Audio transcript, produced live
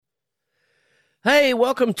Hey,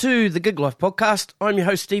 welcome to the Gig Life podcast. I'm your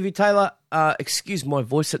host, Stevie Taylor. Excuse my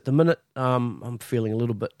voice at the minute. I'm feeling a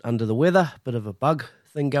little bit under the weather, bit of a bug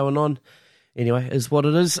thing going on. Anyway, is what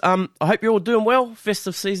it is. I hope you're all doing well.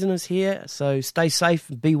 Festive season is here, so stay safe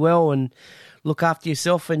and be well and look after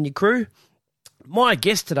yourself and your crew. My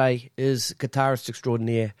guest today is guitarist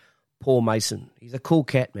extraordinaire Paul Mason. He's a cool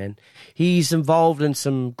cat, man. He's involved in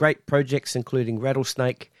some great projects, including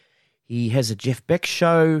Rattlesnake. He has a Jeff Beck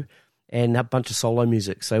show and a bunch of solo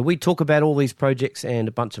music. So we talk about all these projects and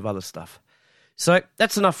a bunch of other stuff. So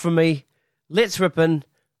that's enough from me. Let's rip in.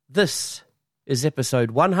 This is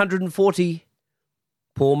episode 140.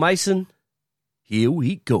 Paul Mason, here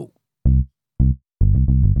we go.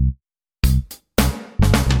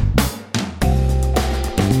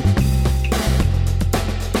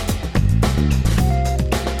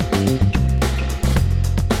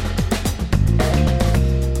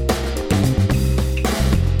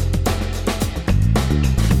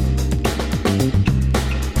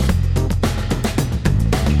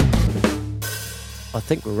 I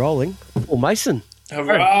think we're rolling. Paul Mason.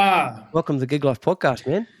 Hurrah! Welcome to the Gig Life podcast,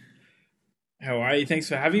 man. How are you? Thanks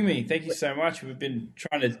for having me. Thank you so much. We've been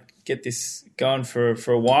trying to get this going for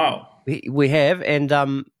a while. We have, and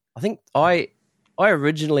I think I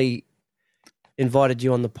originally invited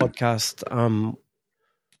you on the podcast.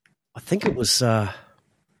 I think it was. Hang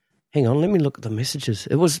on, let me look at the messages.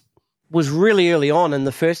 It was really early on in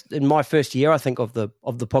my first year, I think, of the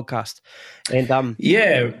podcast, and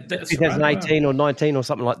that's 2018 or 19 or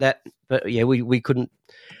something like that. But yeah, we weren't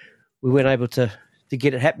able to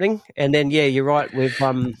get it happening. And then you're right. We've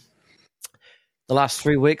the last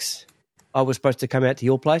 3 weeks, I was supposed to come out to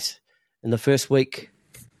your place, and the first week,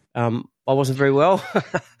 I wasn't very well.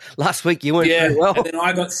 Last week you weren't very well. And then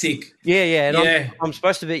I got sick. And I'm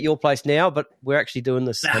supposed to be at your place now, but we're actually doing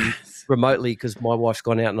this remotely because my wife's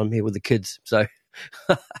gone out and I'm here with the kids. So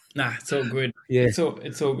it's all good. Yeah, it's all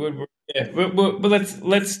good. Yeah, but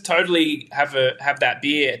let's totally have that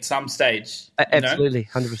beer at some stage. Absolutely,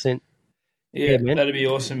 100%. Yeah, man. That'd be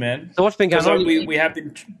awesome, man. So what's been going on? We have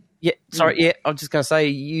been. Yeah, sorry. Yeah, I was just going to say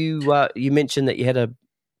you mentioned that you had a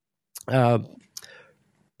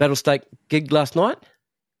Battlesnake gig last night.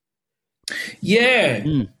 Yeah.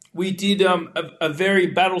 We did a very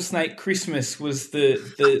Battlesnake Christmas was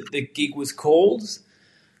the gig was called.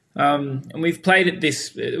 And we've played at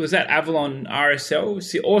this. It was at Avalon RSL.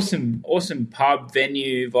 It's the awesome pub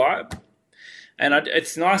venue vibe, and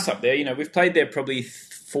it's nice up there. You know, we've played there probably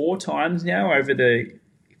 4 times now over the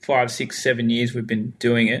 5, 6, 7 years we've been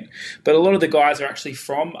doing it. But a lot of the guys are actually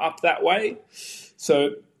from up that way,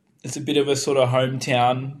 so it's a bit of a sort of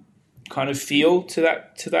hometown kind of feel to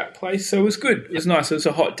that place. So it was good. It was nice. It was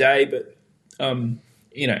a hot day, but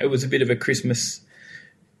it was a bit of a Christmas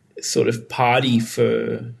sort of party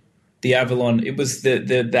for the Avalon. It was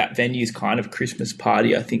that venue's kind of Christmas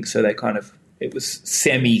party, I think. So it was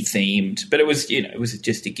semi-themed, but it was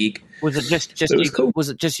just a gig. Was it just it was cool. Was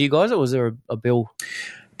it just you guys, or was there a bill?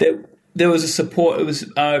 There was a support. It was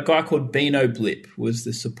a guy called Beano Blip was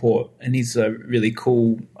the support, and he's a really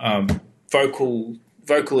cool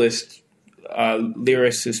vocalist,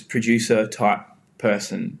 lyricist, producer type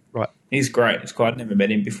person. Right. He's great. I'd never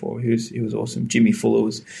met him before. He was awesome. Jimmy Fuller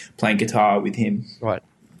was playing guitar with him. Right.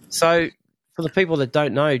 So for the people that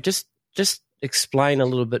don't know, just explain a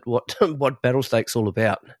little bit what Battlestake's all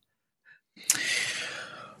about.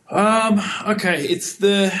 Okay, it's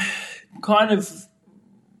the kind of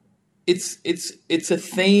it's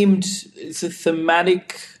a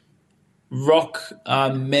thematic rock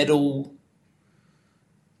metal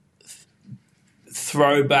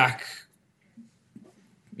throwback,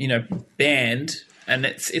 band, and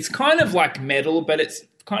it's kind of like metal, but it's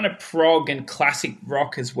kind of prog and classic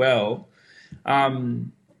rock as well.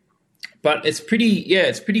 But it's pretty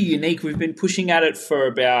unique. We've been pushing at it for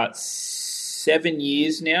about 7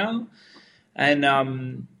 years now, and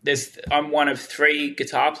I'm one of 3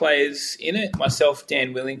 guitar players in it. Myself,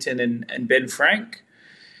 Dan Willington, and Ben Frank,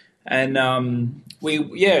 and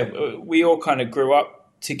we all kind of grew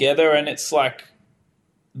up together, and it's like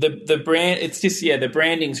the brand. It's just the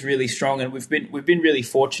branding's really strong, and we've been really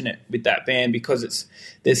fortunate with that band because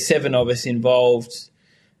there's 7 of us involved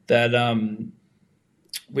that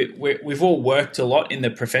we've all worked a lot in the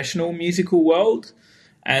professional musical world,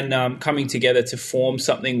 and coming together to form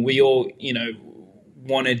something, we all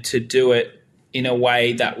wanted to do it in a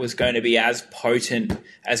way that was going to be as potent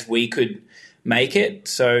as we could make it.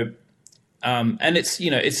 So and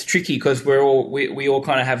it's tricky because we all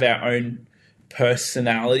kind of have our own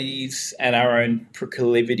personalities and our own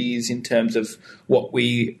proclivities in terms of what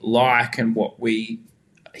we like and what we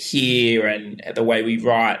hear and the way we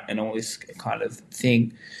write and all this kind of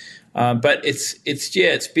thing. But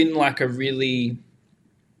it's been like a really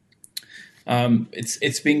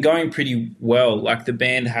it's been going pretty well. Like the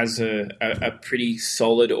band has a pretty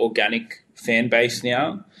solid organic fan base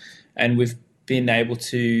now, and we've been able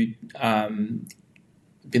to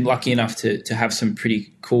been lucky enough to have some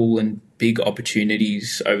pretty cool and big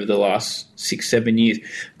opportunities over the last 6-7 years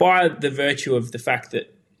by the virtue of the fact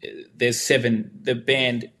that there's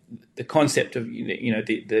the concept of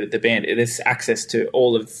the band, there's access to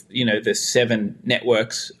all of the 7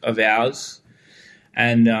 networks of ours,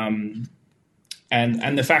 and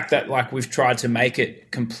the fact that like we've tried to make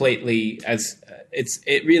it completely as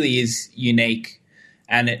it really is unique,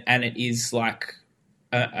 and it is like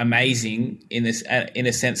amazing in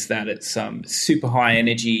a sense that it's super high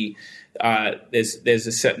energy. There's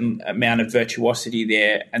a certain amount of virtuosity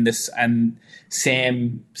there, and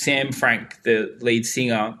Sam Frank, the lead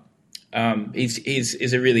singer,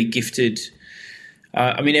 is a really gifted.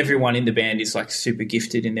 I mean, everyone in the band is like super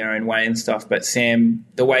gifted in their own way and stuff. But Sam,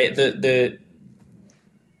 the way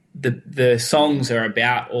the songs are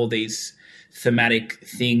about all these thematic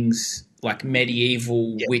things like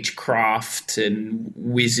medieval witchcraft and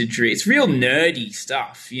wizardry. It's real nerdy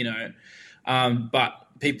stuff, but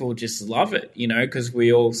people just love it, because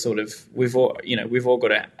we've all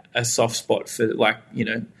got a soft spot for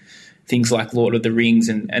things like Lord of the Rings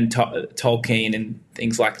and Tolkien and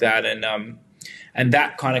things like that, and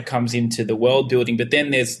that kind of comes into the world building. But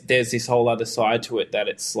then there's this whole other side to it that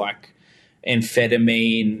it's like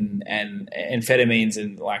amphetamines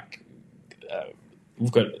and like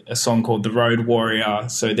we've got a song called The Road Warrior.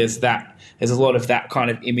 So there's a lot of that kind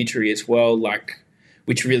of imagery as well, like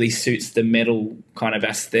which really suits the metal kind of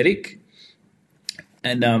aesthetic,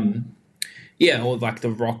 and or like the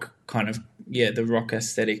rock kind of the rock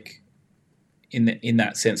aesthetic in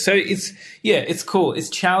that sense. So it's cool. It's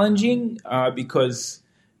challenging because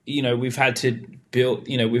we've had to build.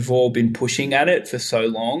 We've all been pushing at it for so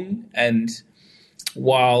long, and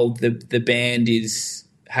while the band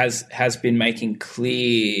has been making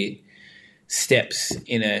clear steps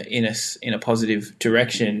in a positive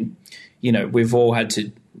direction, we've all had to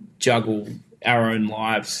juggle our own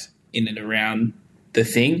lives in and around the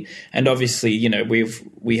thing. And obviously,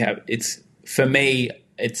 it's for me,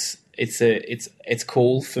 it's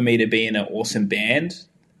cool for me to be in an awesome band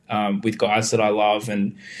with guys that I love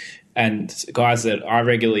and guys that I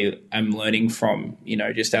regularly am learning from,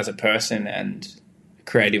 just as a person and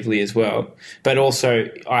creatively as well. But also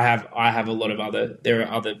I have a lot of there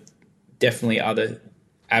are definitely other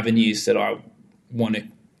avenues that I want to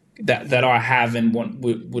that I have and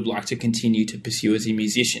would like to continue to pursue as a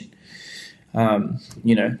musician. But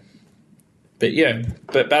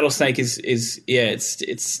Battlesnake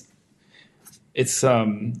it's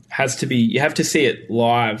has to be, you have to see it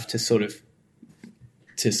live to sort of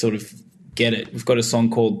get it. We've got a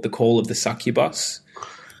song called The Call of the Succubus,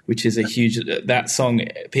 which is a huge, that song,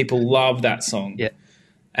 people love that song. Yeah.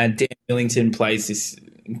 And Dan Millington plays this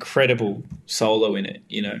incredible solo in it,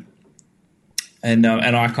 and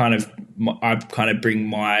I kind of bring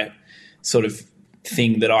my sort of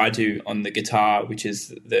thing that I do on the guitar, which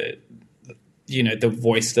is the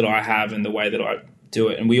voice that I have and the way that I do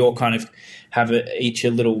it, and we all kind of have each a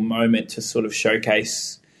little moment to sort of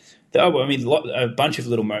showcase. A bunch of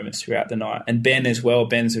little moments throughout the night, and Ben as well.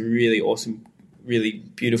 Ben's a really awesome, really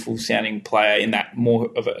beautiful sounding player in that more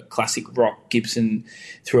of a classic rock Gibson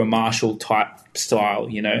through a Marshall type style.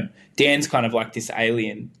 Dan's kind of like this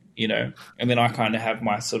alien. And then I kind of have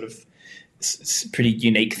my sort of pretty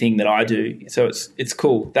unique thing that I do. So it's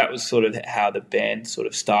cool. That was sort of how the band sort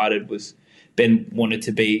of started. Was Ben wanted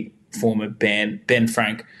to form a band. Ben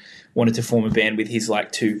Frank wanted to form a band with his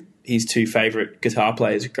two favorite guitar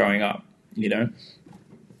players growing up.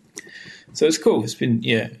 So it's cool. It's been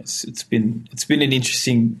it's been an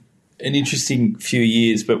interesting few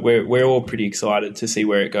years, but we're all pretty excited to see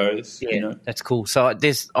where it goes. Yeah, that's cool. So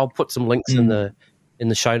I'll put some links in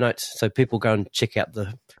the show notes so people go and check out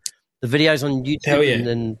the videos on YouTube. Hell yeah. And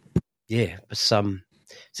then it's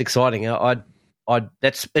exciting.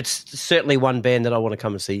 It's certainly one band that I want to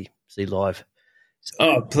come and see live.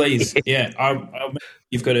 Oh, please. Yeah.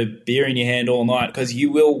 You've got a beer in your hand all night because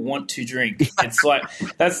you will want to drink. It's like,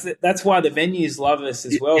 that's why the venues love us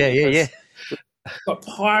as well. Yeah. We've got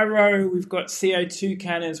pyro, we've got CO2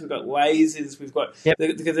 cannons, we've got lasers,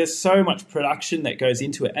 because there's so much production that goes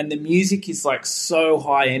into it. And the music is like so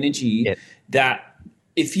high energy that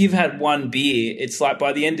if you've had one beer, it's like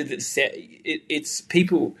by the end of the set, it's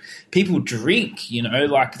people drink,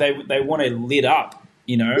 like they want to lit up,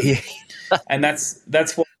 and that's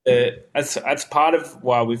that's part of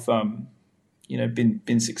why we've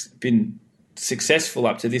been successful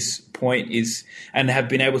up to this point and have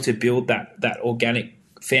been able to build that organic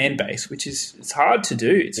fan base, which is it's hard to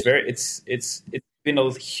do. It's been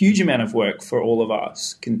a huge amount of work for all of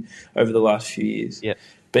us over the last few years. Yeah,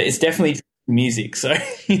 but it's definitely music. So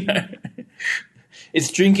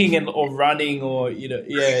it's drinking or running or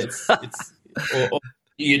it's or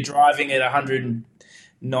you're driving at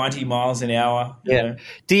 190 miles an hour. Yeah.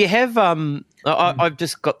 Do you have I've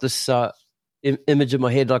just got this image in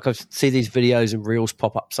my head, like I see these videos and reels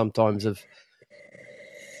pop up sometimes of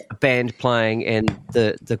a band playing and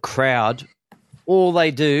the crowd, all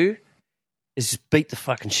they do is just beat the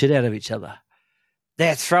fucking shit out of each other.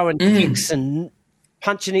 They're throwing kicks and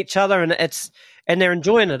punching each other, and they're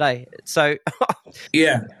enjoying it, eh? So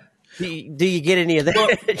yeah. Do you get any of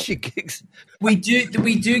that at your gigs? We do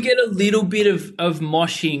get a little bit of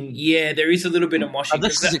moshing. Yeah, there is a little bit of moshing. Oh,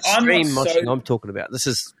 this is extreme moshing I'm talking about. This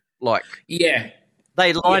is like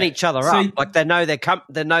they line each other up, like they know they're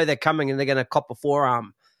coming and they're going to cop a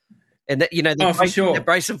forearm, and they're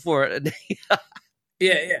bracing for it.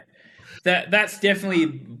 yeah. That's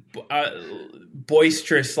definitely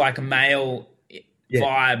boisterous, like male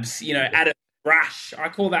vibes. At a thrash. I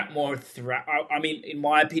call that more I mean, in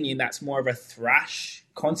my opinion, that's more of a thrash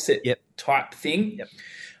concert type thing. Yep.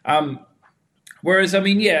 Whereas, I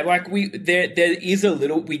mean, like there is a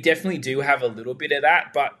little. We definitely do have a little bit of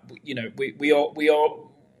that, but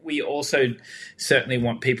we also certainly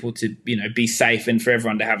want people to be safe and for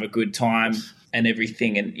everyone to have a good time and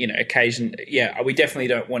everything. And we definitely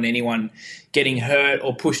don't want anyone getting hurt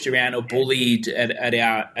or pushed around or bullied at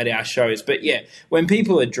our shows. But when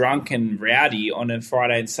people are drunk and rowdy on a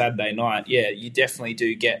Friday and Saturday night, you definitely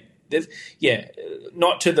do get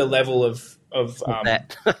not to the level of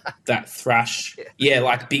that thrash,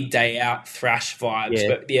 like big day out thrash vibes.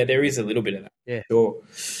 But there is a little bit of that. Yeah, sure.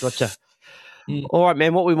 Gotcha. All right,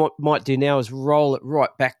 man. What we might do now is roll it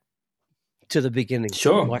right back to the beginning.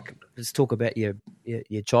 Sure. Like, let's talk about your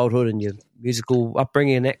childhood and your musical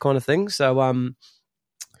upbringing and that kind of thing. So,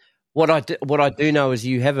 what I do know is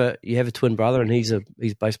you have a twin brother and he's a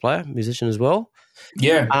bass player, musician as well.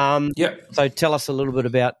 Yeah. So tell us a little bit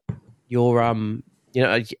about your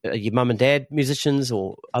your mum and dad musicians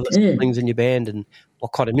or other siblings in your band, and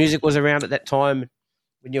what kind of music was around at that time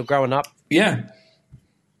when you were growing up. Yeah.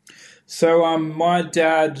 So my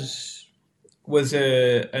dad was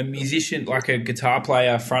a musician, like a guitar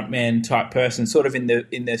player, frontman type person, sort of in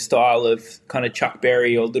the style of kind of Chuck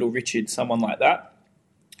Berry or Little Richard, someone like that.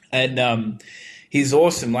 And he's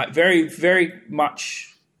awesome, like very, very much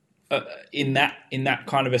in that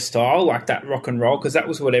kind of a style, like that rock and roll, because that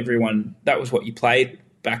was what you played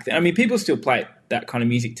back then. I mean, people still play that kind of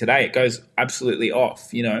music today. It goes absolutely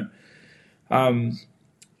off,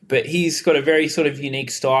 but he's got a very sort of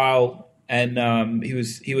unique style. And he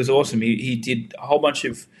was awesome. He did a whole bunch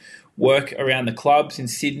of work around the clubs in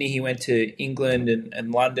Sydney. He went to England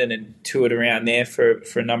and London and toured around there for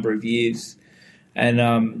a number of years.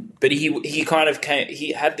 And but he kind of came.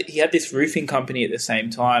 He had this roofing company at the same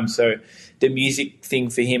time. So the music thing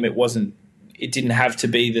for him, it didn't have to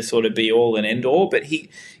be the sort of be all and end all. But he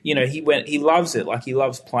loves it. Like, he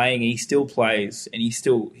loves playing. And he still plays, and he's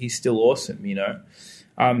still awesome.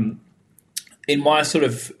 In my sort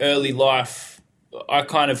of early life, I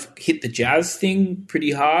kind of hit the jazz thing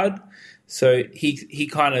pretty hard. So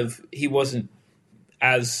he wasn't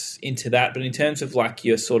as into that. But in terms of like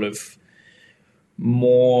your sort of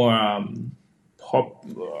more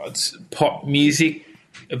pop music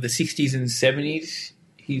of the 60s and 70s,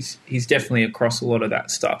 he's definitely across a lot of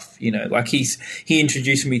that stuff. Like he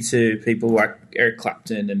introduced me to people like Eric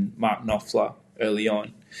Clapton and Mark Knopfler early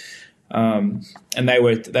on. And they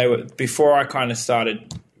were before I kind of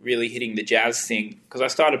started really hitting the jazz thing, because I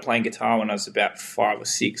started playing guitar when I was about 5 or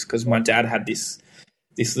 6, because my dad had this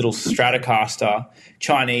little Stratocaster,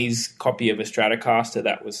 Chinese copy of a Stratocaster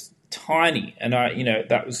that was tiny, and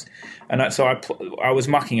so I was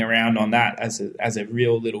mucking around on that as a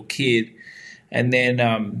real little kid, and then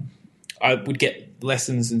I would get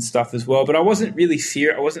lessons and stuff as well, but I wasn't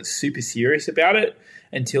super serious about it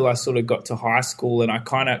until I sort of got to high school, and I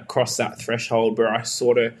kind of crossed that threshold where I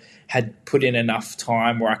sort of had put in enough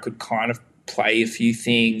time where I could kind of play a few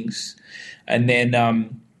things. And then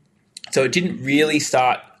so I didn't really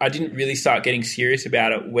start getting serious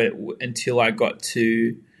about it until I got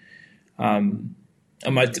to and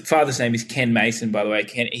my father's name is Ken Mason, by the way.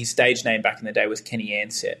 His stage name back in the day was Kenny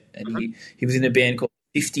Ansett, and he was in a band called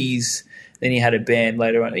 50s. Then he had a band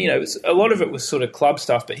later on. A lot of it was sort of club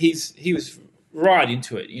stuff, but he was right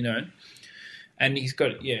into it, and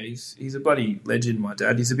he's a bloody legend, my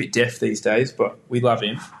dad. He's a bit deaf these days, but we love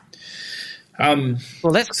him.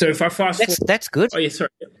 Well, that's so if I fast forward, that's good. Oh yeah, sorry.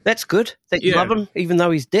 That's good that you love him, even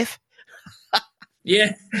though he's deaf.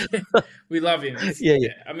 Yeah, we love him. Yeah.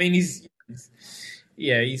 I mean, he's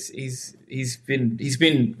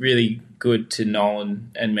been really good to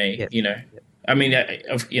Nolan and me. Yep. You know, Yep. I mean,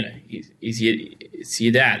 it's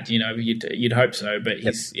your dad. You know, you'd hope so, but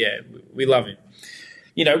we love him.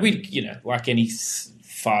 You know, like any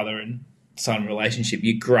father and son relationship,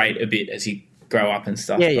 you grate a bit as you grow up and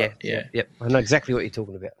stuff. Yeah. I know exactly what you're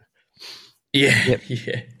talking about. Yeah, yep.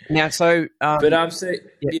 yeah. Now, so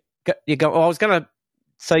you go. I was going to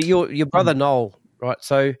say your brother Noel, right?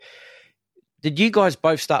 So, did you guys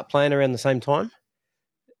both start playing around the same time?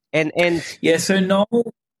 And yeah, so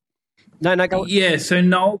Noel. No, go on. Yeah, so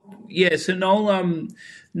Noel. Yeah, so Noel.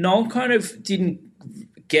 Noel kind of didn't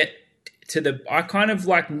get to the. I kind of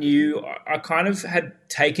knew. I kind of had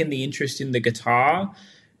taken the interest in the guitar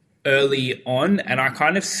early on, and I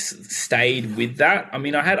kind of stayed with that. I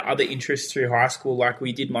mean, I had other interests through high school, like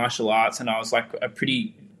we did martial arts, and I was like a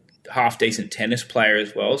pretty half decent tennis player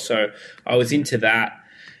as well. So I was into that.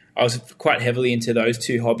 I was quite heavily into those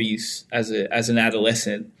two hobbies as an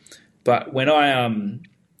adolescent. But when I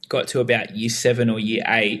got to about year 7 or year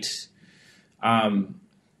 8, the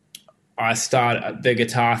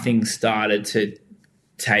guitar thing started to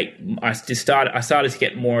I started to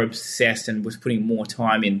get more obsessed and was putting more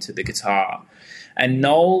time into the guitar. And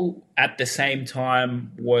Noel at the same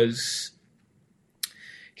time was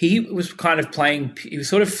kind of playing, he was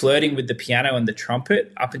sort of flirting with the piano and the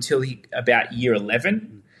trumpet up until about year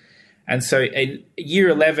 11. And so in year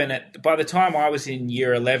 11, by the time I was in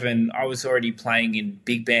year 11, I was already playing in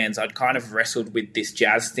big bands. I'd kind of wrestled with this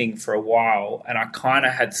jazz thing for a while, and I kind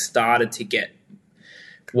of had started to get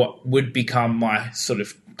what would become my sort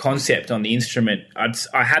of concept on the instrument.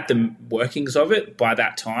 I had the workings of it by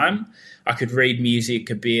that time. I could read music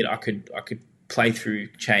a bit. I could play through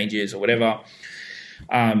changes or whatever.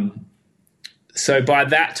 So by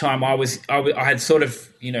that time, I had sort of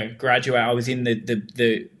graduated. I was in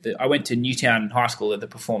I went to Newtown High School at the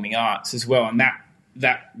Performing Arts as well, and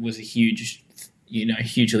that was a huge,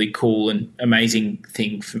 hugely cool and amazing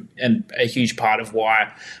thing and a huge part of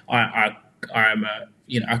why I'm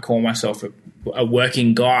I call myself a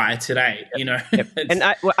working guy today. Yep. And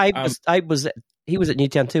Abe was at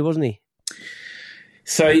Newtown too, wasn't he?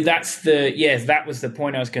 So that was the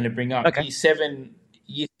point I was going to bring up. Okay.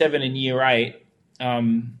 Year 7 and year 8.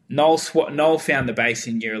 Noel found the bass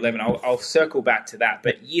in year 11. I'll circle back to that.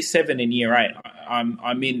 But year 7 and year 8,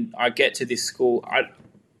 I get to this school.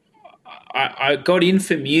 I got in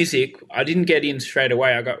for music. I didn't get in straight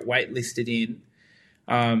away. I got waitlisted in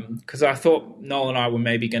because I thought Noel and I were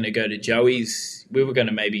maybe going to go to Joey's. We were going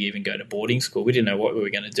to maybe even go to boarding school. We didn't know what we were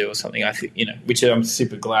going to do or something. I think, which I'm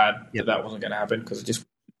super glad that wasn't going to happen because it just,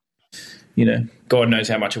 God knows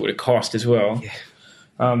how much it would have cost as well. Yeah.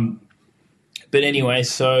 But anyway,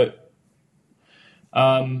 so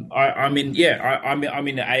I'm in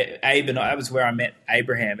Abe, and that was where I met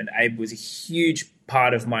Abraham, and Abe was a huge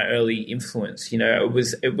part of my early influence.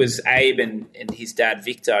 It was Abe and his dad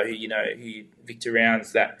Victor, who Victor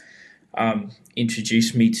Rounds, that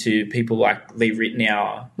introduced me to people like Lee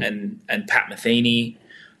Ritenour and Pat Metheny.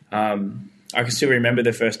 I can still remember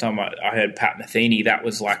the first time I heard Pat Metheny. That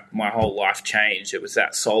was like my whole life changed. It was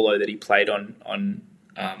that solo that he played on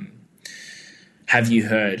Have You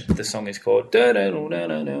Heard? The song is called.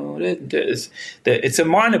 It's a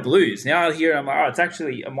minor blues. Now I hear it, I'm like, it's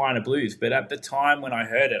actually a minor blues. But at the time when I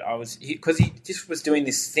heard it, because he just was doing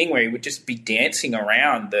this thing where he would just be dancing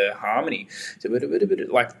around the harmony,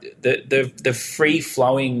 like the free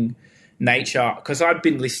flowing nature. Because I'd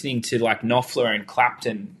been listening to like Knopfler and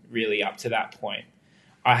Clapton really up to that point.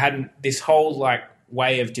 I hadn't this whole like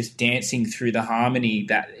way of just dancing through the harmony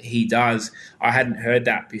that he does. I hadn't heard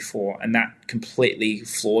that before, and that completely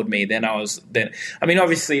floored me.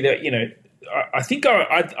 Obviously that I think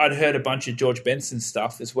I'd heard a bunch of George Benson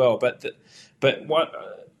stuff as well, but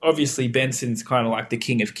obviously Benson's kind of like the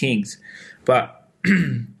king of kings. But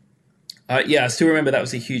I still remember that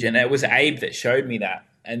was a huge, and it was Abe that showed me that.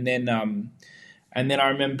 And then I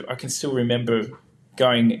can still remember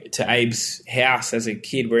going to Abe's house as a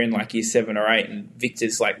kid. We're in like year 7 or 8, and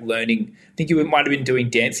Victor's like learning. I think he might have been doing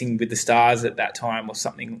Dancing with the Stars at that time or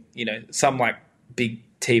something, some like big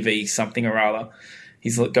TV something or other.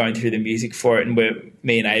 He's going through the music for it, and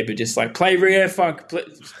me and Abe are just like, play Rio Funk,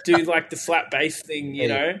 do like the slap bass thing,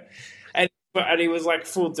 And he was like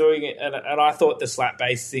full doing it, and I thought the slap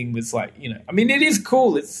bass thing was like, it is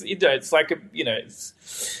cool. It's it's like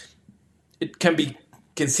it can be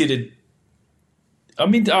considered I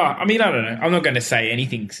mean, I don't know. I'm not going to say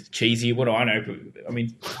anything cheesy. What do I know? But, I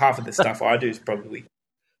mean, half of the stuff I do is probably,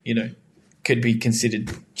 could be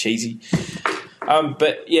considered cheesy.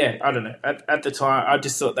 But yeah, I don't know. At the time, I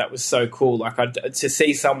just thought that was so cool. Like to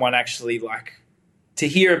see someone actually to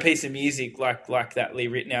hear a piece of music like that Lee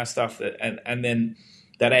Ritenour stuff and then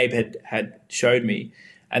that Abe had showed me,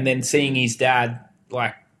 and then seeing his dad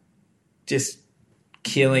just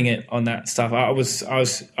killing it on that stuff. I was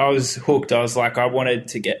hooked. I was like, I want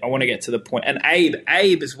to get to the point. And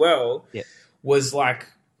Abe as well was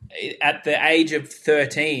at the age of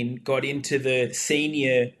 13 got into the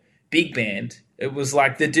senior big band. It was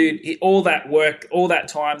like the dude, all that work, all that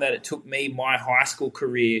time that it took me, my high school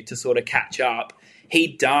career to sort of catch up,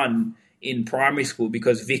 he'd done in primary school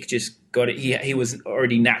because Vic just got it. He was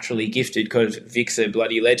already naturally gifted because Vic's a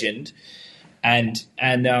bloody legend. And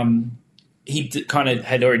he kind of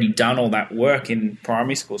had already done all that work in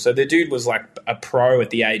primary school. So the dude was like a pro at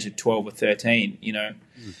the age of 12 or 13,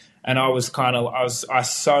 And I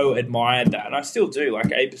so admired that, and I still do.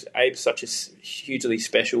 Like Abe's such a hugely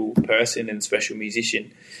special person and special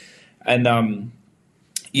musician, and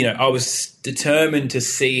I was determined to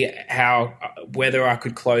see whether I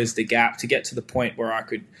could close the gap to get to the point where I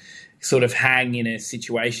could sort of hang in a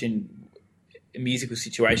musical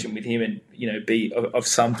situation with him, and be of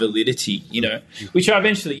some validity, which I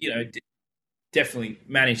eventually definitely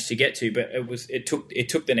managed to get to, but it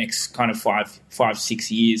took the next kind of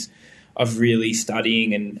 5-6 years of really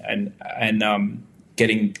studying and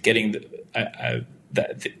getting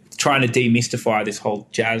trying to demystify this whole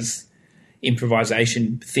jazz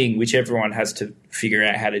improvisation thing, which everyone has to figure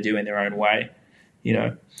out how to do in their own way,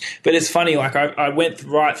 But it's funny, like I went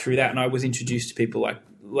right through that, and I was introduced to people like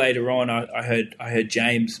later on. I heard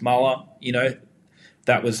James Muller,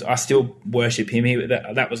 That was, I still worship him.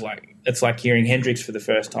 That was like, it's like hearing Hendrix for the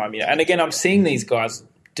first time, And again, I'm seeing these guys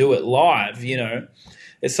do it live,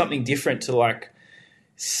 It's something different to like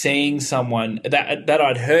seeing someone that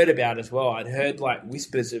I'd heard about as well. I'd heard like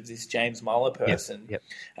whispers of this James Muller person, Yep.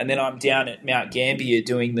 And then I'm down at Mount Gambier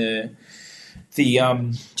doing the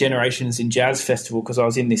Generations in Jazz Festival because I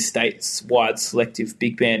was in this states-wide selective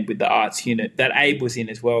big band with the arts unit that Abe was in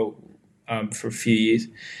as well for a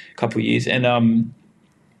couple of years, and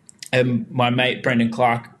my mate Brendan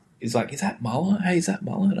Clark is like, "Is that Muller? Hey, is that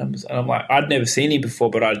Muller?" And I'm like, I'd never seen him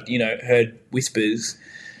before, but I'd heard whispers,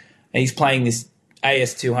 and he's playing this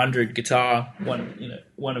AS200 guitar,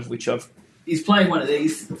 one of which he's playing one of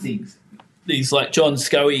these things, these like John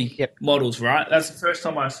Scoey models, right? That's the first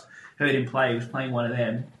time I heard him play. He was playing one of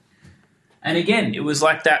them, and again, it was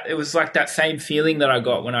like that. It was like that same feeling that I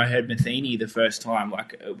got when I heard Matheny the first time.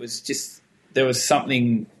 Like it was just, there was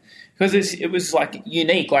something, because it was like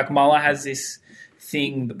unique. Like Muller has this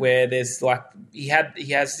thing where there's like he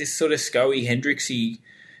has this sort of Scoey Hendrixy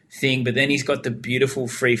thing, but then he's got the beautiful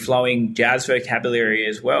free flowing jazz vocabulary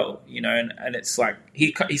as well, and it's like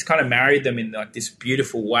he's kind of married them in like this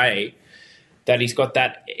beautiful way, that he's got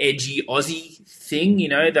that edgy Aussie thing,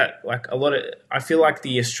 that like I feel like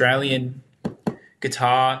the Australian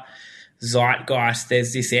guitar zeitgeist,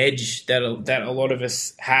 there's this edge that a lot of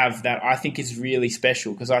us have that I think is really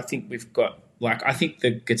special, because I think we've got I think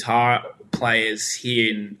the guitar players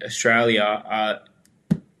here in Australia are,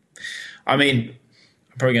 I mean,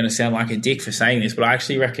 I'm probably going to sound like a dick for saying this, but I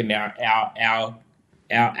actually reckon our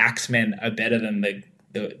axemen are better than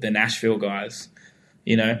the Nashville guys.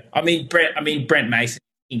 I mean Brent Mason,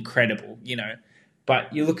 incredible,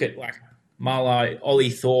 but you look at like Muller,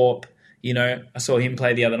 Ollie Thorpe, I saw him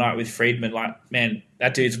play the other night with Friedman. Like, man,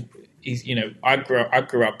 that dude's, I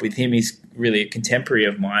grew up with him. He's really a contemporary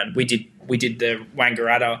of mine. We did the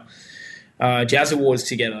Wangaratta Jazz Awards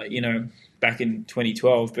together, back in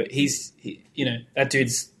 2012. But that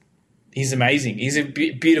dude's, he's amazing. He's a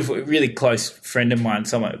beautiful, really close friend of mine.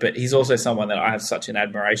 But he's also someone that I have such an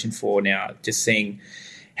admiration for now. Just seeing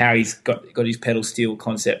how he's got his pedal steel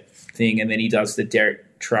concept thing, and then he does the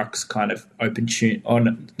Derek Trucks kind of open tune.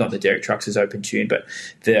 Not the Derek Trucks is open tune, but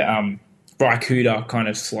the Barracuda kind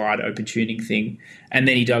of slide open tuning thing, and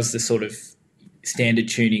then he does the sort of standard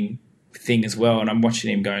tuning thing as well. And I'm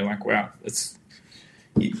watching him going like, wow, it's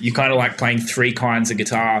you kind of like playing three kinds of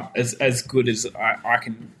guitar as good as I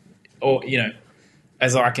can, or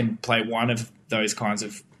as I can play one of those kinds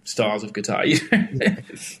of styles of guitar.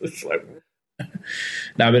 It's like,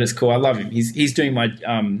 no, but it's cool. I love him. He's doing my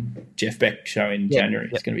Jeff Beck show in January.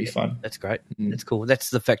 It's going to be fun. That's great. That's cool. That's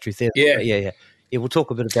the Factory Theatre. Yeah. We'll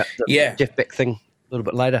talk a bit about the Jeff Beck thing a little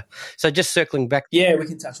bit later. So just circling back. Yeah, we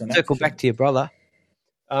can touch on that. Circle back to your brother.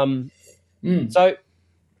 So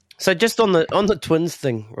just on the twins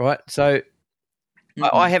thing, right? So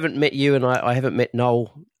I haven't met you, and I haven't met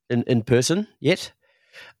Noel in person yet.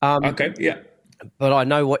 Okay, yeah. But I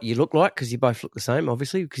know what you look like because you both look the same,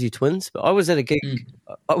 obviously, because you're twins. But I was at a gig.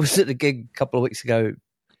 I was at a gig a couple of weeks ago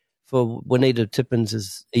for Juanita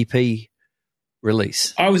Tippins' EP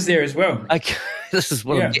release. I was there as well. Okay, this is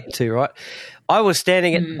what I'm getting to, right? I was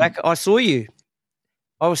standing at the back. I saw you.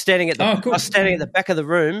 I was standing at the. I was standing at the back of the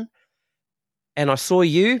room, and I saw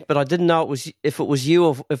you, but I didn't know if it was you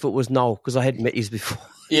or if it was Noel because I hadn't met you before.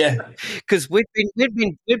 Yeah, because we've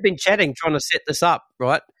been chatting, trying to set this up,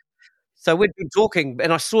 right? So we'd been talking,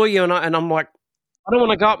 and I saw you, and I'm like, I don't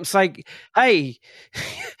want to go up and say, hey,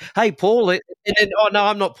 Paul. And then, oh, no,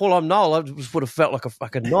 I'm not Paul, I'm Noel. I just would have felt like a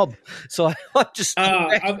fucking knob. So I just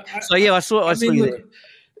I saw you there.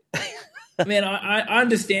 Man, I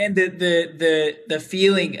understand the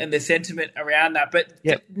feeling and the sentiment around that, but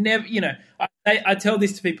never, I tell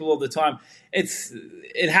this to people all the time.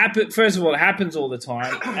 It happens. First of all, it happens all the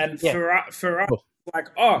time, and for us, like,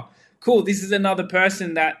 oh, cool, this is another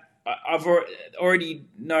person that I've already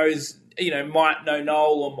knows, might know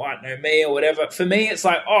Noel or might know me or whatever. For me, it's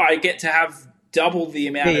like, oh, I get to have double the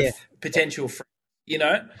amount of potential friends.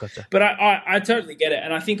 Gotcha. But I totally get it,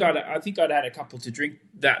 and I think I'd had a couple to drink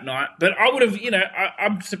that night. But I would have,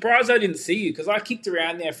 I'm surprised I didn't see you because I kicked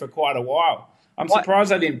around there for quite a while. I'm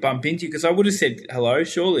surprised I didn't bump into you because I would have said hello.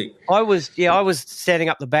 Surely, I was standing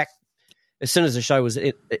up the back as soon as the show was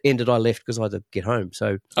ended. I left because I had to get home.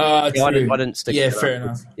 So I didn't stick. Yeah, fair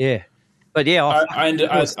enough. Yeah, but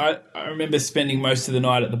I remember spending most of the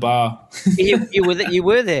night at the bar. you were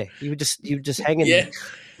there. You were just hanging. Yeah.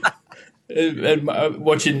 And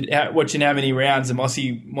watching how many rounds the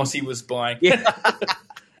Mossy was buying. Yeah.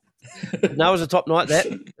 No, it was a top night.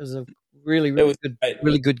 It was a really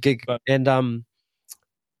good gig. And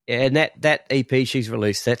and that EP she's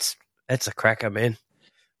released, that's a cracker, man.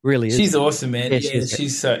 Really is. She's awesome, man. Yeah,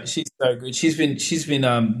 she's so good. She's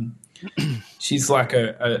like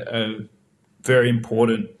a very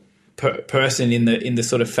important person in the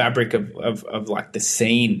sort of fabric of like the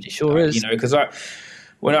scene. She sure is. Because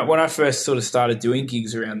When I first sort of started doing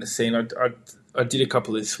gigs around the scene, I did a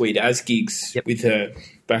couple of Sweet As gigs with her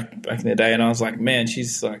back in the day, and I was like, man,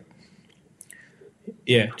 she's like,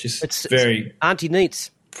 it's very Auntie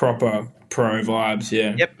Neats, proper pro vibes,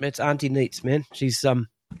 yeah. Yep, it's Auntie Neats, man. She's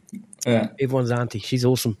everyone's auntie. She's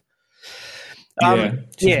awesome.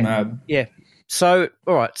 She's mad. Yeah. So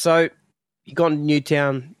all right, so you gone to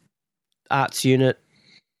Newtown Arts Unit,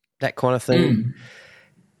 that kind of thing.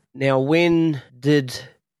 Now, when did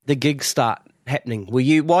the gigs start happening? How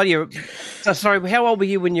old were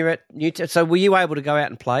you when you were at Newtown? So were you able to go out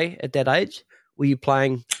and play at that age? Were you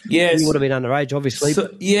playing? Yes. You would have been underage, obviously. So,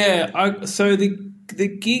 so the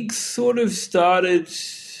gigs sort of started.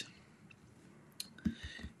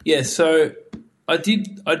 Yeah, so I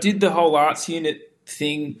did the whole arts unit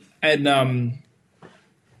thing, and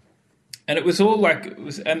it was all like it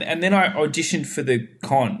was, and then I auditioned for the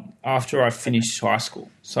con after I finished high school.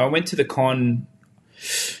 So I went to the con.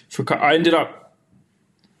 I ended up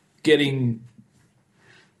getting.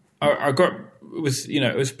 It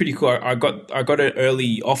was pretty cool. I got an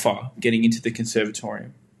early offer getting into the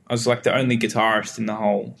conservatorium. I was like the only guitarist in the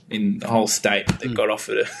whole state that got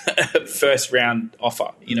offered a first round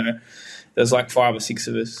offer. There's like 5 or 6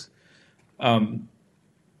 of us, and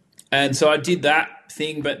so I did that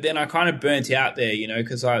thing. But then I kind of burnt out there,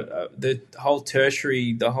 because the whole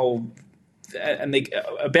tertiary,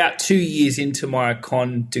 about 2 years into my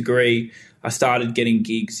con degree, I started getting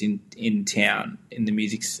gigs in town in the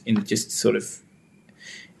music, in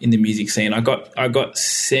the music scene. I got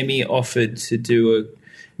semi offered to do a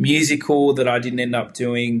musical that I didn't end up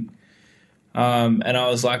doing, and I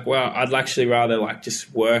was like, well, I'd actually rather like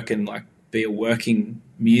just work and like be a working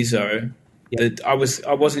muso. That I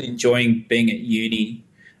wasn't enjoying being at uni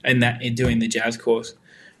and doing the jazz course.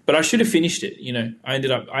 But I should have finished it, I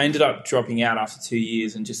ended up dropping out after 2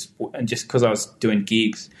 years and just because I was doing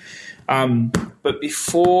gigs. But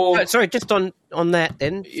before, sorry, just on that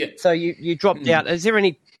then. Yeah. So you dropped out. Is there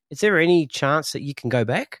any chance that you can go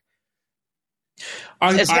back?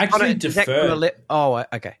 I actually deferred.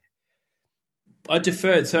 Okay. I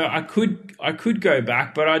deferred, so I could go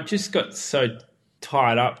back, but I just got so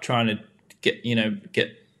tied up trying to get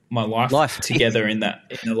my life together in the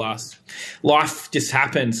last life just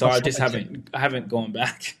happened, so I haven't gone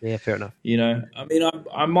back. Yeah, fair enough. I mean,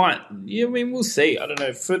 I might. Yeah, I mean, we'll see. I don't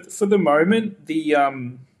know. For the moment,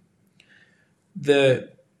 the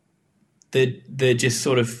just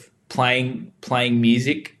sort of playing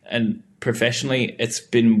music and professionally, it's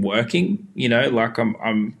been working. Like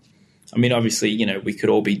I mean, obviously, we could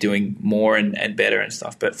all be doing more and better and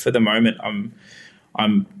stuff, but for the moment,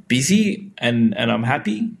 I'm busy and I'm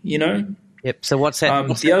happy, you know. Yep. So what's that?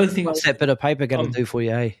 What's that bit of paper going to do for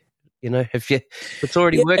you, eh? You know, if it's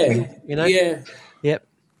already working, you know. Yeah. Yep.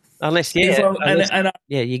 Unless you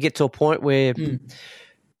get to a point where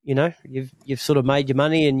you know you've sort of made your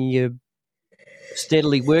money and you're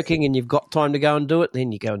steadily working and you've got time to go and do it,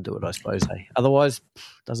 then you go and do it, I suppose. Hey, otherwise,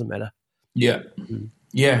 doesn't matter. Yeah.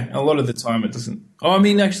 Yeah, a lot of the time it doesn't. Oh, I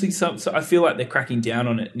mean, actually, so I feel like they're cracking down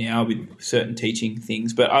on it now with certain teaching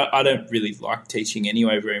things, but I don't really like teaching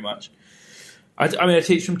anyway very much. I mean, I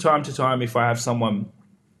teach from time to time if I have someone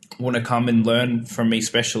want to come and learn from me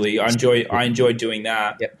specially. I enjoy doing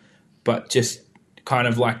that. Yep. But just kind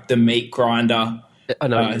of like the meat grinder,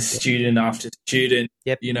 student after student.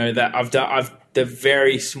 Yep. You know that I've the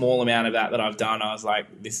very small amount of that I've done. I was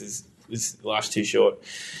like, this life's too short.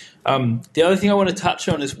 The other thing I want to touch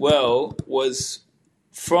on as well was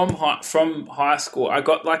from high school, I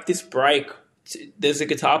got like this break. There's a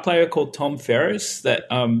guitar player called Tom Ferris that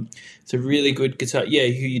it's a really good guitar, who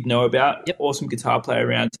you'd know about. Yep. Awesome guitar player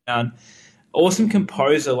around town. Awesome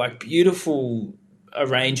composer, like beautiful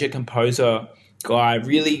arranger, composer guy.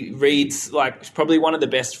 Really reads, like probably one of the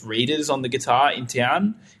best readers on the guitar in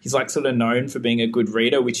town. He's like sort of known for being a good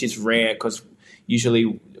reader, which is rare because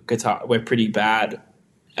usually we're pretty bad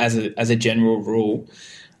as a general rule.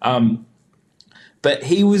 But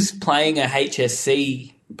he was playing a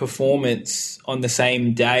HSC performance on the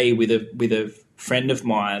same day with a friend of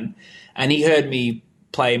mine, and he heard me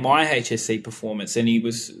play my HSC performance, and he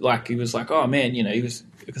was like, oh man, you know,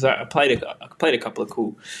 because I played a couple of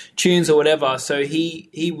cool tunes or whatever. So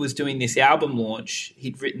he was doing this album launch.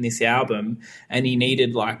 He'd written this album, and he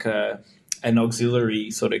needed like an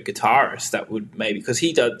auxiliary sort of guitarist that would maybe, because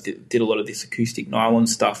he did a lot of this acoustic nylon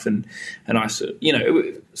stuff, and I sort of, you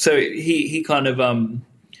know, so he kind of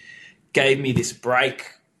gave me this break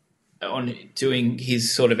on doing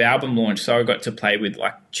his sort of album launch. So I got to play with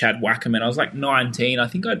like Chad Wackerman. I was like 19. I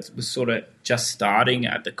think I was sort of just starting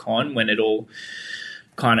at the con when it all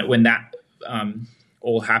when that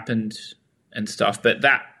all happened and stuff. But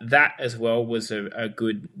that as well was a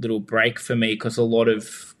good little break for me, because a lot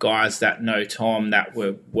of guys that know Tom that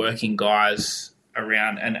were working guys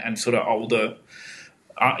around and sort of older,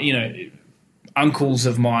 you know, uncles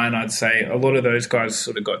of mine, I'd say, a lot of those guys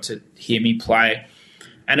sort of got to hear me play.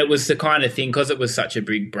 And it was the kind of thing, because it was such a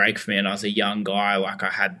big break for me and I was a young guy, like I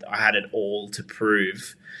had it all to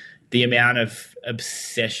prove. The amount of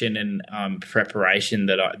obsession and preparation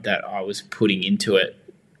that I was putting into it,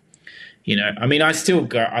 you know. I mean, I still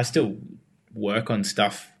work on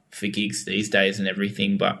stuff for gigs these days and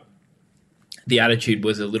everything, but the attitude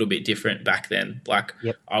was a little bit different back then. Like,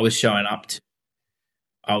 yep. I was showing up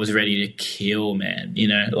I was ready to kill, man. You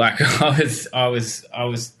know, like I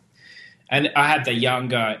was. And I had the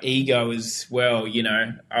younger ego as well, you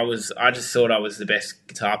know. I just thought I was the best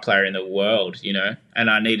guitar player in the world, you know, and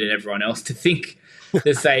I needed everyone else to think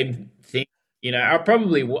the same thing. You know, I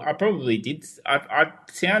probably did. I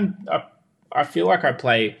feel like I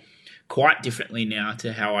play quite differently now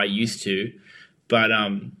to how I used to, but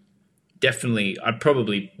definitely I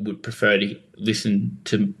probably would prefer to listen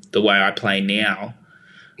to the way I play now.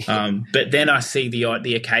 But then I see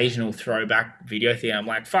the occasional throwback video thing. I'm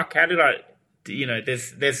like, fuck, how did I? You know,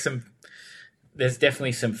 there's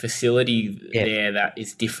definitely some facility there that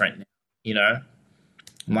is different. You know,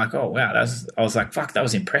 I'm like, oh wow, I was like, fuck, that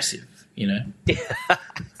was impressive. You know,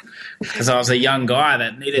 because I was a young guy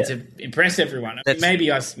that needed to impress everyone. I mean,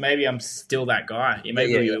 maybe I'm still that guy.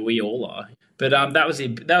 Maybe we all are. But that was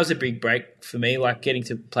a big break for me, like getting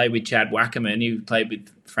to play with Chad Wackerman, who played with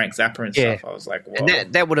Frank Zappa and stuff. I was like, wow.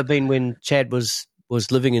 And that would have been when Chad was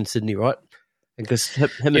living in Sydney, right? Because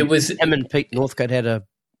him and Pete Northcote had a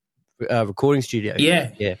recording studio.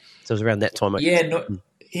 Yeah. Yeah. So it was around that time.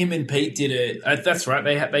 Him and Pete did it. That's right.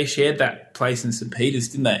 They shared that place in St. Peter's,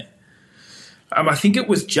 didn't they? I think it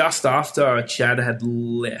was just after Chad had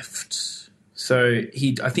left. So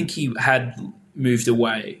I think he had moved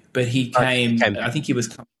away, but he came back. I think he was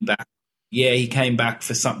coming back. Yeah, he came back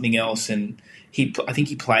for something else, and I think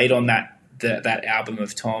he played on that album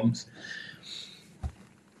of Tom's.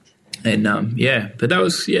 And but that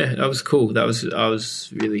was cool. I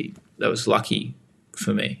was lucky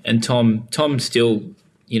for me. And Tom still,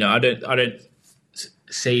 you know, I don't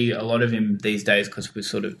see a lot of him these days because we're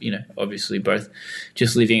sort of, you know, obviously both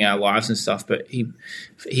just living our lives and stuff. But he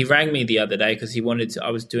rang me the other day because I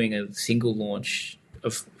was doing a single launch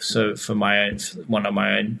for one of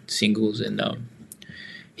my own singles, and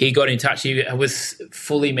he got in touch. He was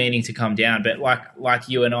fully meaning to come down, but like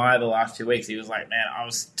you and I the last 2 weeks, he was like, man, I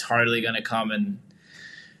was totally going to come and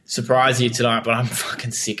surprise you tonight, but I'm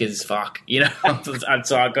fucking sick as fuck, you know.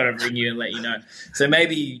 So I've got to ring you and let you know. So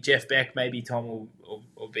maybe Jeff Beck, maybe Tom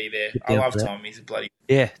will be there. I love Tom. He's a bloody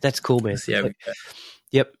that's cool, man. see how we go.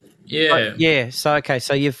 Yep. Yeah. So okay,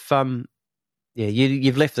 so you've left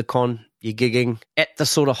the con. You're gigging at the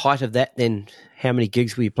sort of height of that. Then how many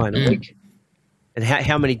gigs were you playing a week? And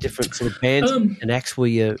how many different sort of bands and acts were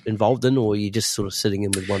you involved in, or were you just sort of sitting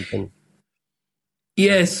in with one thing?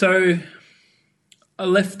 Yeah, so I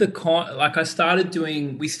left the con. Like we started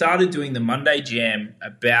doing the Monday Jam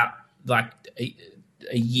about like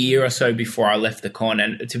a year or so before I left the con.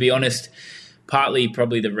 And to be honest, partly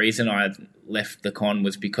probably the reason I left the con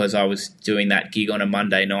was because I was doing that gig on a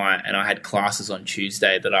Monday night and I had classes on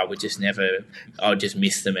Tuesday that I would just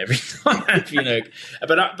miss them every time, you know.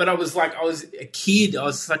 But I was a kid. I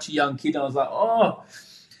was such a young kid. I was like, oh,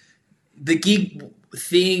 the gig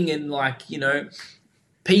thing and like, you know,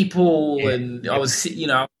 people and I was, you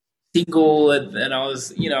know, single and I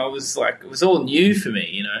was, you know, I was like, it was all new for me,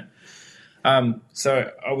 you know.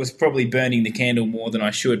 So I was probably burning the candle more than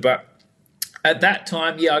I should, but at that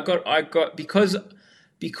time, I got because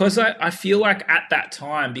I feel like at that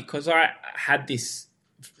time, because I had this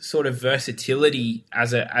sort of versatility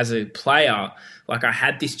as a player, like I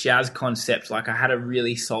had this jazz concept, like I had a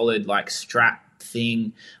really solid like strap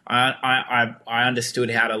thing. I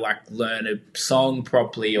understood how to like learn a song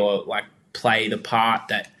properly or like play the part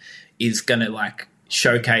that is going to like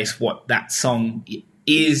showcase what that song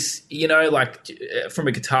is, you know, like from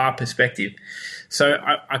a guitar perspective. So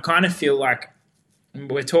I kind of feel like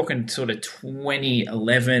we're talking sort of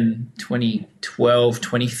 2011, 2012,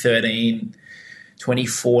 2013,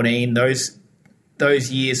 2014, those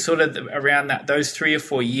years, sort of around that, those 3 or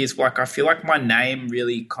 4 years, like I feel like my name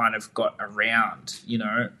really kind of got around, you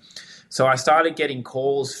know. So I started getting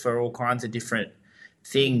calls for all kinds of different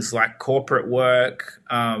things like corporate work,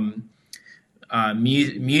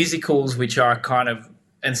 musicals, which I kind of,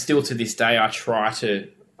 and still to this day,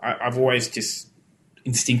 I've always just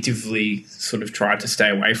instinctively sort of tried to stay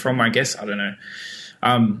away from, I guess. I don't know.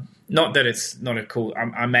 Not that it's not a cool,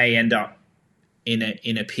 I may end up in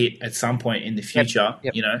a pit at some point in the future,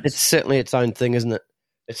 Yep. You know. It's certainly its own thing, isn't it?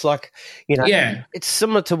 It's like, you know, it's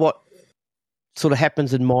similar to what sort of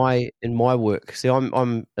happens in my work. See, I'm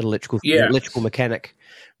an electrical mechanic,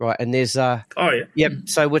 right? And there's so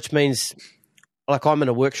which means like I'm in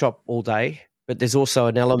a workshop all day, but there's also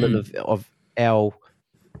an element of our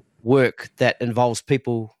work that involves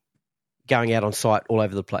people going out on site all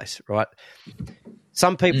over the place, right?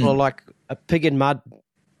 Some people are like a pig in mud,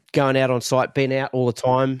 going out on site, being out all the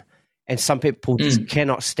time, and some people just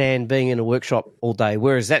cannot stand being in a workshop all day.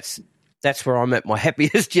 Whereas that's where I'm at my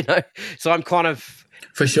happiest, you know. So I'm kind of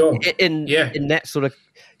for sure in that sort of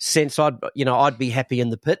sense. I'd be happy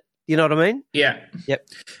in the pit. You know what I mean? Yeah. Yep.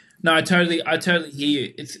 No, I totally hear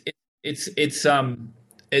you.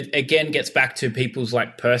 It again gets back to people's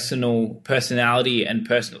like personality and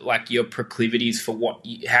personal, like your proclivities for what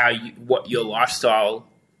your lifestyle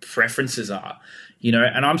preferences are, you know.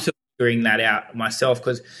 And I'm still figuring that out myself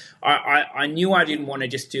because I knew I didn't want to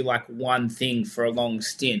just do like one thing for a long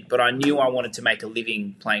stint, but I knew I wanted to make a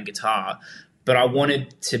living playing guitar. But I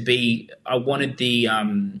wanted the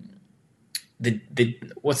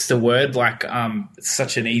what's the word, like it's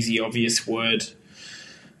such an easy obvious word,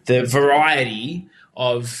 the variety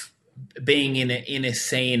of being in a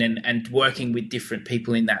scene and working with different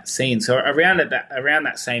people in that scene. So around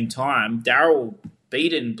that same time, Daryl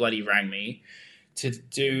Beaton bloody rang me to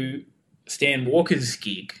do Stan Walker's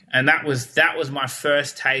gig, and that was my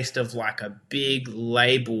first taste of like a big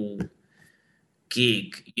label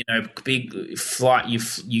gig, you know, big flight. You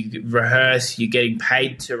rehearse, you're getting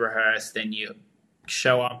paid to rehearse, then you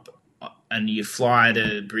show up and you fly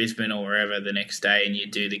to Brisbane or wherever the next day and you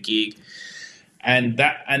do the gig. So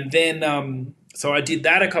I did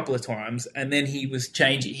that a couple of times, and then he was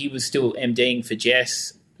still MDing for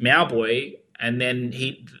Jess Mauboy, and then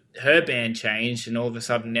her band changed, and all of a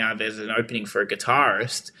sudden now there's an opening for a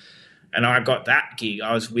guitarist, and I got that gig.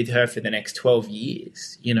 I was with her for the next 12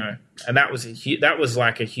 years, you know, and that was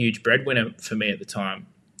like a huge breadwinner for me at the time.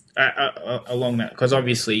 Along that, because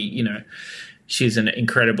obviously, you know, she's an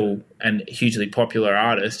incredible and hugely popular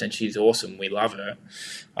artist, and she's awesome. We love her.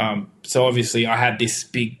 So obviously I had this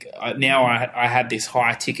I had this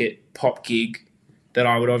high ticket pop gig that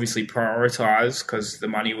I would obviously prioritize because the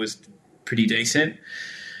money was pretty decent.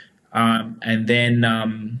 And then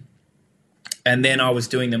I was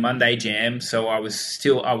doing the Monday Jam. So I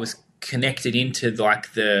was connected into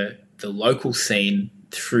like the local scene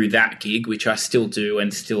through that gig, which I still do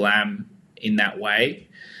and still am in that way.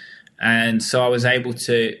 And so I was able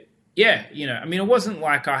to yeah, I mean, it wasn't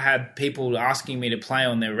like I had people asking me to play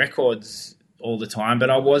on their records all the time, but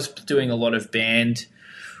I was doing a lot of band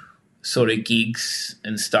sort of gigs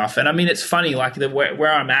and stuff. And I mean, it's funny, like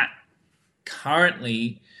where I'm at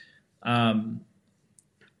currently, yeah,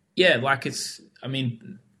 like I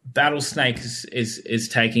mean, Battlesnake is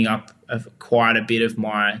taking up quite a bit of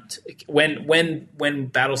my when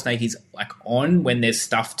Battlesnake is like on, when there's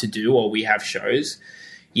stuff to do or we have shows.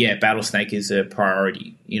 Yeah, Battlesnake is a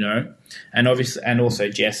priority, and obviously, and also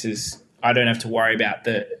Jess is. I don't have to worry about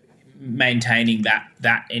the maintaining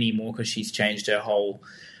that anymore because she's changed her whole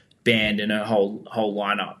band and her whole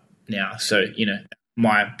lineup now. So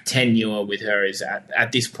my tenure with her is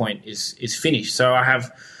at this point is finished. So I have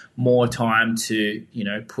more time to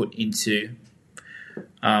put into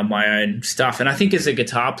my own stuff. And I think as a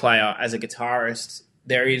guitar player, as a guitarist,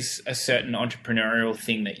 there is a certain entrepreneurial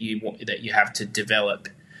thing that you have to develop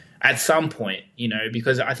at some point,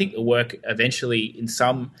 because I think the work eventually in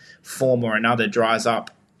some form or another dries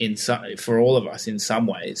up for all of us in some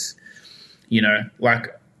ways.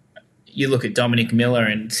 Like you look at Dominic Miller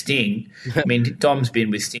and Sting. I mean, Dom's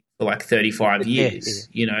been with Sting for like 35 years.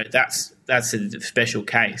 Yeah. That's a special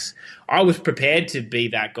case. I was prepared to be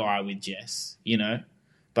that guy with Jess,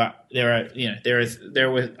 but there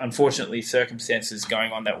were unfortunately circumstances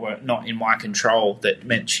going on that were not in my control that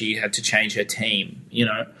meant she had to change her team,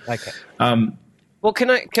 Okay. Well, can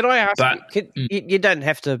I ask? You don't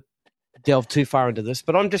have to delve too far into this,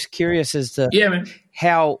 but I'm just curious as to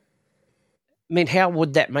how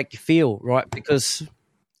would that make you feel, right? Because,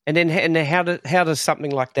 and how does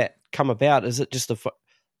something like that come about? Is it just a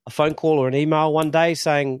phone call or an email one day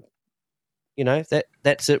saying,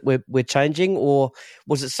 that's it, we're changing, or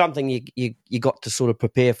was it something you got to sort of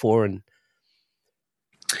prepare for? And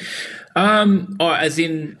as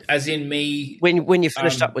in me when you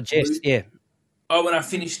finished up with Jess, yeah. Oh, when I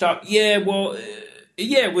finished up, yeah. Well,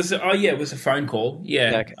 it was a phone call,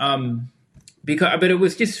 yeah. Okay. But it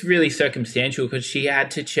was just really circumstantial because she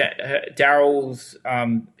had to check Daryl's.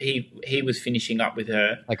 He was finishing up with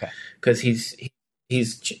her, okay, because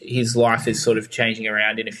his life is sort of changing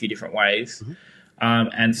around in a few different ways. Mm-hmm.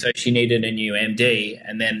 And so she needed a new MD,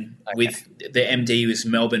 and then with the MD was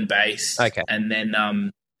Melbourne based, okay, and then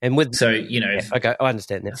and with okay, I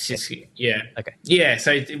understand now. It's just, yeah, okay, yeah.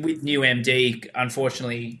 So with new MD,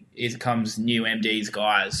 unfortunately, it comes new MD's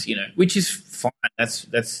guys, which is fine.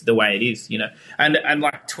 That's the way it is, and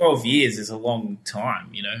like 12 years is a long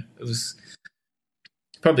time, It was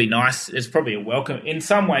probably nice. It's probably a welcome. In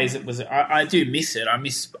some ways, it was. I do miss it. I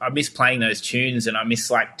miss playing those tunes, and I miss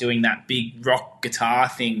like doing that big rock guitar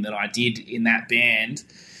thing that I did in that band,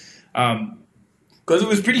 because it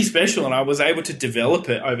was pretty special, and I was able to develop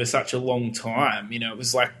it over such a long time. It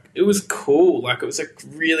was cool. Like it was a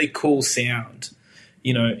really cool sound,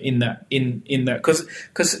 in that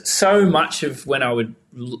because so much of when I would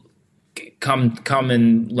come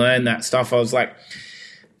and learn that stuff, I was like,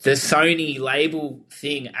 the Sony label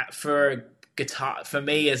thing for a guitar, for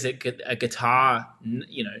me as a guitar,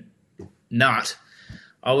 nut,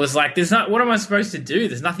 I was like, what am I supposed to do?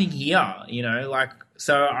 There's nothing here,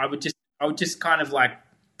 so I would just kind of like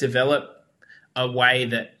develop a way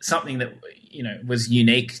that something that, was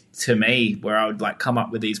unique to me, where I would like come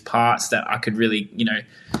up with these parts that I could really,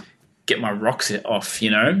 get my rocks off,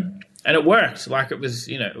 and it worked. Like it was,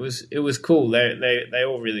 it was cool. They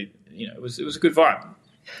all really, it was a good vibe.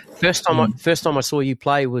 First time I saw you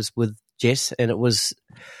play was with Jess, and it was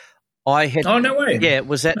I had. Oh, no way! Yeah, it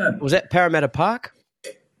was at Parramatta Park,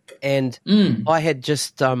 and I had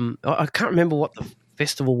just I can't remember what the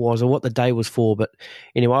festival was or what the day was for, but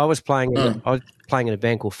anyway, I was playing in a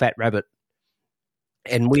band called Fat Rabbit,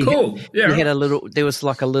 and we had a little. There was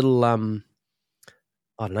like a little I don't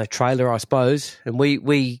know, trailer, I suppose, and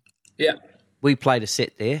we played a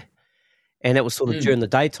set there. And it was sort of during the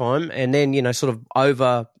daytime, and then sort of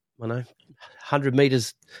over 100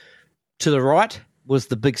 meters to the right was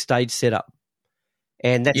the big stage setup,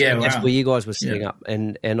 and that's where you guys were setting up.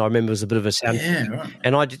 And I remember it was a bit of a sound,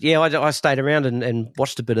 and I stayed around and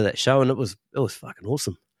watched a bit of that show, and it was fucking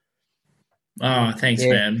awesome. Oh, thanks,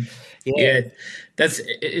 man. Yeah,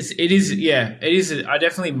 it is. I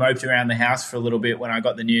definitely moped around the house for a little bit when I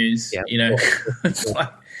got the news. Yeah. It's like.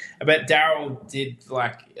 But Daryl did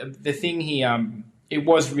like the thing. It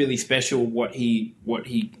was really special what he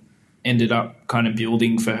ended up kind of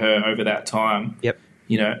building for her over that time. Yep.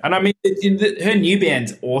 And I mean, her new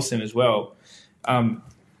band's awesome as well.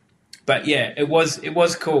 But yeah, it was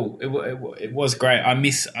cool. It was great. I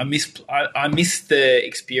miss the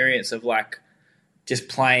experience of like just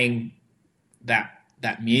playing that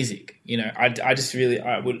music. I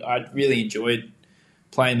really enjoyed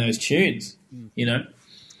playing those tunes, you know.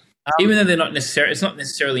 Even though it's not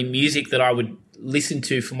necessarily music that I would listen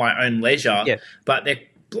to for my own leisure, Yeah. but they're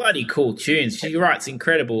bloody cool tunes. She writes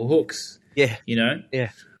incredible hooks. Yeah. You know?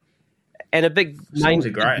 Yeah. And a big Songs are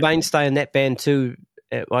great. mainstay in that band too.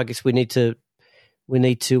 I guess we need to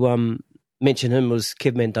mention him was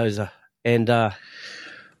Kev Mendoza, and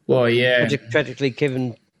well, yeah, tragically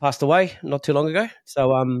Kevin passed away not too long ago.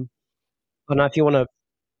 So I don't know if you want to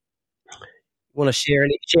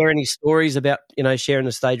share any stories about sharing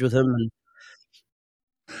the stage with him. And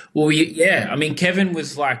well, yeah. I mean, Kevin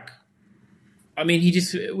was like, I mean,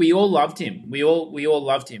 we all loved him. We all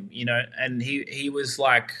loved him, you know, and he was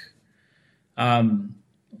like.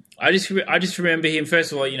 I just remember him.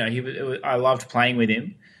 First of all, you know, I loved playing with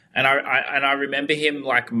him, and I remember him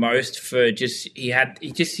like most for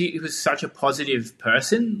he was such a positive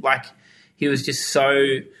person. Like he was just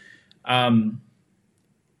so,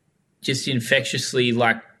 just infectiously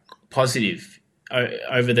like positive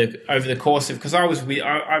over the course of, because I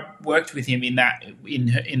worked with him in that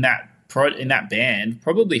band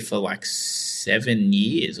probably for like 7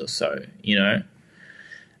 years or so, you know.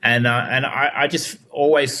 And I just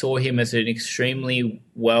always saw him as an extremely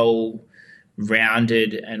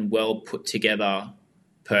well-rounded and well-put-together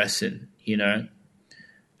person, you know.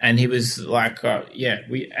 And he was like,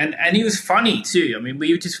 and he was funny too. I mean,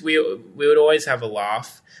 we would always have a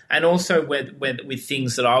laugh, and also with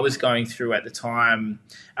things that I was going through at the time,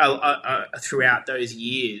 throughout those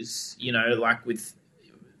years, you know, like with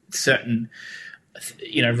certain,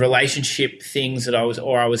 you know, relationship things that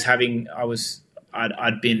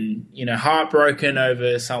I'd been, you know, heartbroken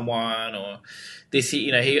over someone or this,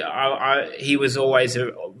 you know, he was always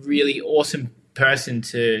a really awesome person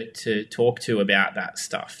to talk to about that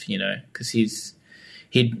stuff, you know, because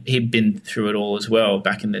he'd been through it all as well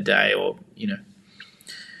back in the day, or, you know,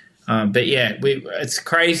 but yeah, it's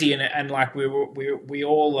crazy. And like we all,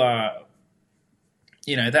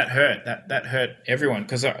 you know, that hurt everyone.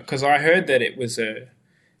 Cause I heard that it was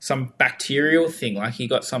some bacterial thing, like he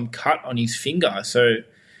got some cut on his finger. So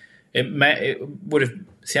it would have,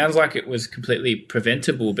 sounds like it was completely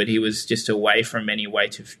preventable, but he was just away from any way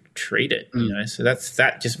to treat it, you know? So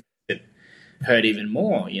that just made it hurt even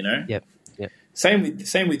more, you know? Yep. Same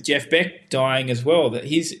with Jeff Beck dying as well. That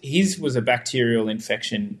his was a bacterial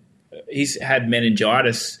infection. He's had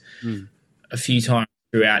meningitis a few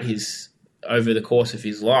times over the course of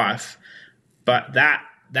his life, but that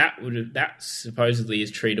supposedly is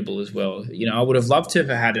treatable as well. You know, I would have loved to have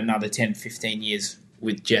had another 10, 15 years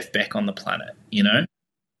with Jeff Beck on the planet, you know?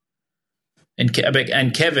 And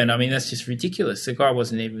Kevin, I mean, that's just ridiculous. The guy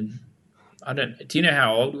wasn't even, do you know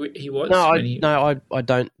how old he was? No, I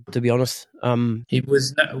don't, to be honest. He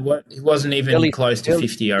wasn't even close to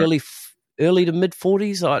 50. Early to mid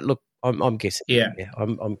 40s. I'm guessing. Yeah.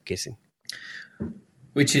 I'm guessing.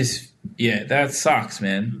 Which is, that sucks,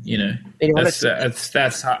 man. You know, anyway, that's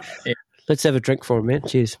hard. Yeah. Let's have a drink for him, man.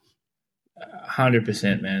 Cheers.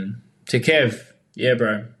 100%, man. To Kev, yeah,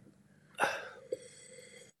 bro.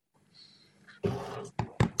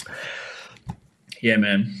 Yeah,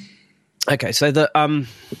 man. Okay, so the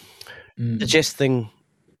Jess thing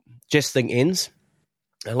ends,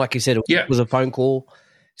 and like you said, it was a phone call.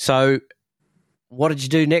 So, what did you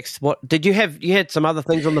do next? What did you have? You had some other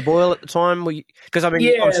things on the boil at the time, because I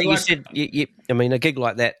mean, obviously you said, I mean, a gig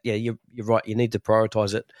like that, you're right. You need to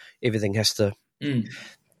prioritize it. Everything has to, you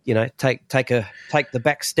know, take the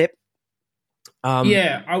back step.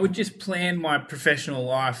 I would just plan my professional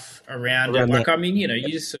life around it. Like, I mean, you know, you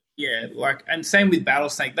just and same with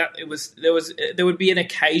Battlesnake. That there would be an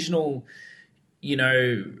occasional, you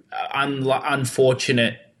know,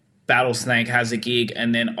 unfortunate Battlesnake has a gig,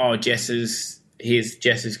 and then here's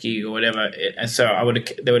Jess's gig or whatever. And so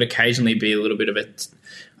there would occasionally be a little bit of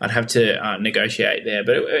I'd have to negotiate there,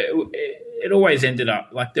 but it always ended up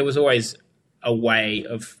like there was always a way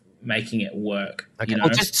of making it work. Okay. You know?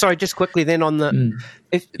 Well, just quickly then on the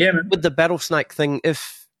with the Battlesnake thing,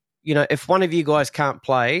 if one of you guys can't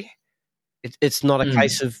play, it's not a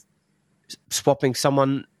case of swapping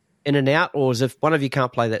someone in and out, or is if one of you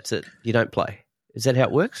can't play, that's it, you don't play. Is that how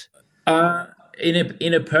it works?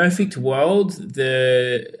 In a perfect world,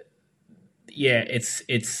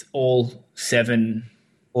 it's all 7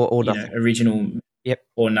 or nothing. Original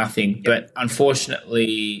or nothing. But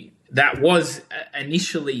unfortunately, that was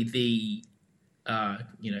initially the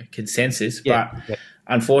consensus. But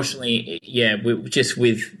unfortunately, just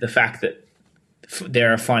with the fact that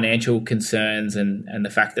there are financial concerns and the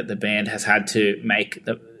fact that the band has had to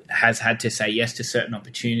say yes to certain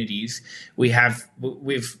opportunities, we've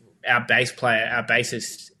our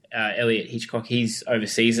bassist Elliot Hitchcock. He's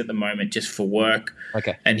overseas at the moment just for work.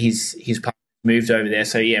 Okay. And his partner moved over there.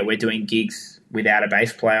 So yeah, we're doing gigs without a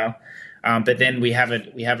bass player. But then we have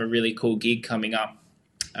a really cool gig coming up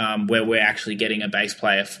where we're actually getting a bass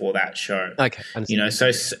player for that show. Okay. You know,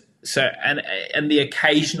 so and the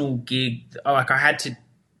occasional gig, like I had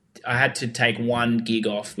to take one gig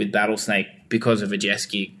off with Battlesnake because of a Jess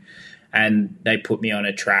gig, and they put me on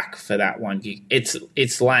a track for that one gig.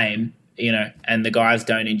 It's lame, you know, and the guys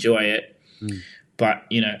don't enjoy it. But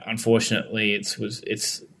you know, unfortunately, it's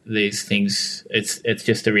these things. It's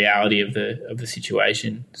just the reality of the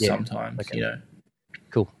situation sometimes. Okay. You know,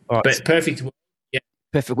 cool. All right. But perfect.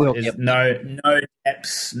 Perfect. Well, no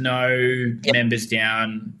depths, no members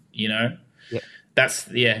down. You know, that's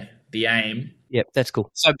the aim. Yep, that's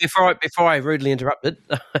cool. So before I rudely interrupted,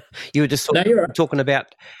 you were just talking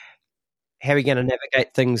about how you're going to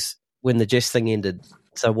navigate things when the Jess thing ended.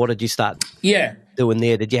 So what did you start doing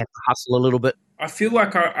there? Did you have to hustle a little bit? I feel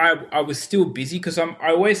like I was still busy because I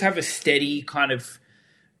always have a steady kind of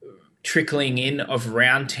trickling in of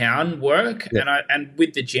round town work, and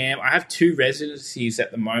with the Jam, I have 2 residencies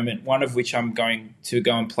at the moment. One of which I'm going to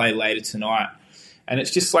go and play later tonight, and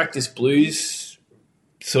it's just like this blues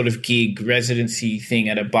sort of gig residency thing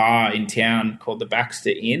at a bar in town called the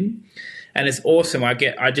Baxter Inn, and it's awesome. I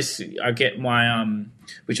get my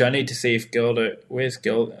which I need to see if where's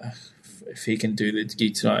Gilda, if he can do the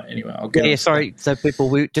gig tonight. Anyway, I'll get. Yeah, sorry. So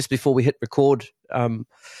people, just before we hit record,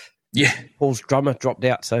 Paul's drummer dropped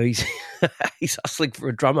out, so he's he's hustling for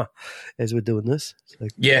a drummer as we're doing this. So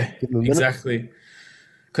exactly.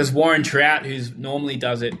 Because Warren Trout, who's normally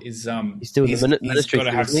does it, is he's doing the minute ministry. He's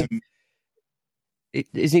got to have some.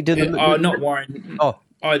 Isn't he doing the? Oh, not Warren.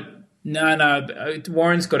 No.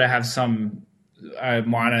 Warren's got to have some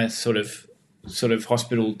minor sort of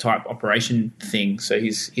hospital type operation thing, so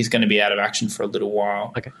he's going to be out of action for a little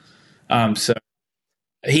while. Okay. So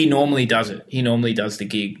he normally does it. He normally does the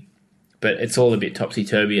gig, but it's all a bit topsy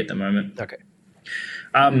turvy at the moment. Okay.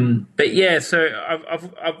 But yeah, so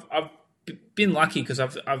I've been lucky because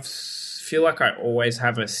I feel like I always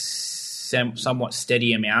have a somewhat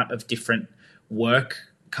steady amount of different work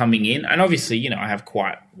coming in, and obviously, you know, I have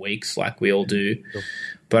quiet weeks like we all do,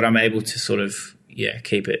 but I'm able to sort of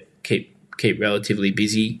keep relatively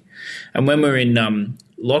busy. And when we're in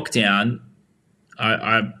lockdown,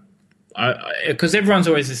 I because everyone's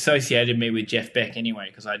always associated me with Jeff Beck anyway,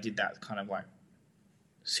 because I did that kind of like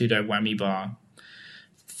pseudo whammy bar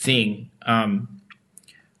thing.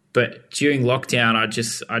 But during lockdown, I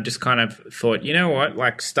just kind of thought, you know what,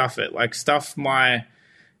 like stuff it, like stuff my,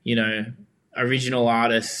 you know, original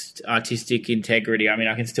artistic integrity. I mean,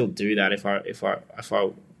 I can still do that if I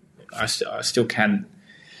still can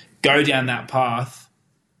go down that path.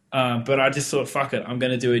 But I just thought, fuck it, I'm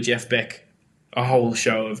going to do a whole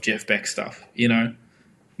show of Jeff Beck stuff, you know.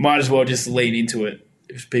 Might as well just lean into it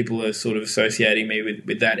if people are sort of associating me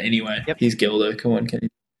with that anyway. Yep. Here's Gilda. Come on, can you?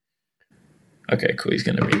 Okay, cool. He's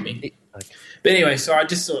going to read me. Okay. But anyway, so I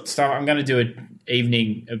just thought, I'm going to do an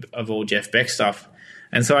evening of all Jeff Beck stuff.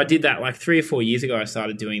 And so I did that like 3 or 4 years ago. I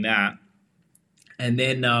started doing that. And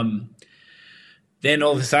then all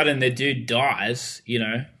of a sudden the dude dies, you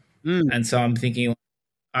know. And so I'm thinking,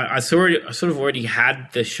 I sort of already had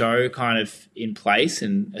the show kind of in place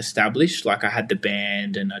and established. Like I had the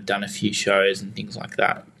band and I'd done a few shows and things like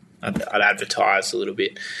that. I'd advertised a little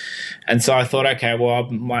bit. And so I thought, okay, well,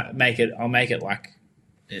 I'll make it like,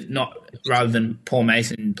 not rather than Paul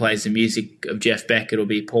Mason plays the music of Jeff Beck, it'll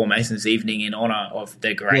be Paul Mason's evening in honor of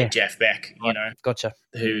the great Jeff Beck, you know. Gotcha.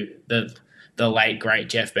 Who the late great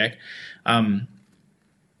Jeff Beck. And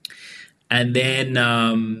then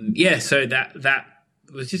so that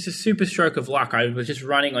was just a super stroke of luck. I was just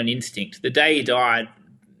running on instinct. The day he died,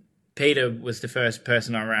 Peter was the first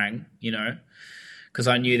person I rang, you know, because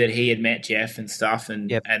I knew that he had met Jeff and stuff,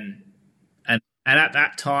 and at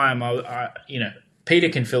that time, I you know, Peter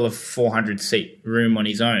can fill a 400-seat room on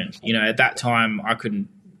his own. You know, at that time, I couldn't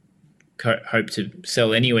hope to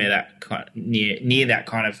sell anywhere that near that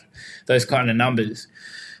kind of those kind of numbers,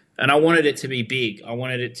 and I wanted it to be big. I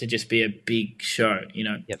wanted it to just be a big show, you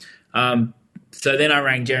know. Yep. So then I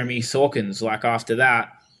rang Jeremy Sawkins like after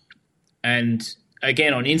that, and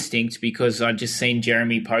again on instinct because I'd just seen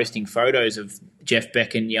Jeremy posting photos of Jeff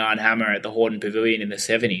Beck and Jan Hammer at the Horden Pavilion in the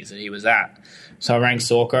 70s that he was at. So I rang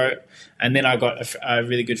Sawko, and then I got a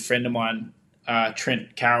really good friend of mine,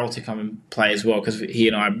 Trent Carroll, to come and play as well, because he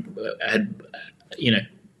and I had, you know,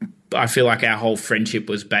 I feel like our whole friendship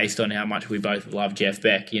was based on how much we both love Jeff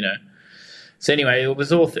Beck, you know. So anyway, it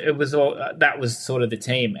was all that was sort of the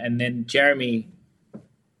team, and then Jeremy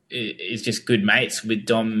is just good mates with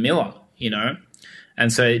Dom Miller, you know,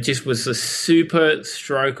 And so it just was a super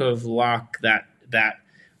stroke of luck that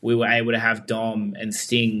we were able to have Dom and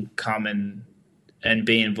Sting come and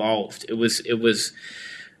be involved. It was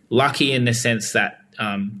lucky in the sense that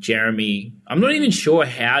Jeremy, I'm not even sure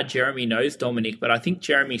how Jeremy knows Dominic, but I think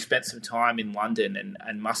Jeremy spent some time in London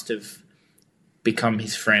and must have become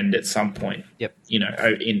his friend at some point. Yep.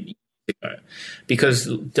 Because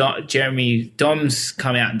Dom's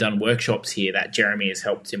come out and done workshops here that Jeremy has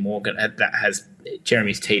helped him organize, that has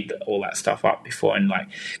Jeremy's teed all that stuff up before, and like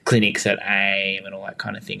clinics at AIM and all that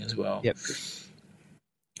kind of thing as well. Yep.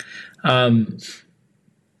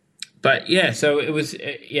 But yeah, so it was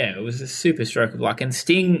a super stroke of luck. And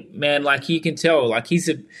Sting, man, like you can tell, like he's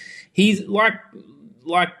like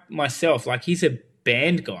myself, like he's a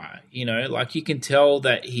band guy, like you can tell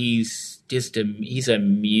that he's a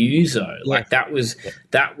muso. Yeah. Like that was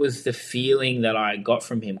the feeling that I got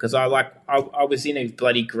from him, because I was in a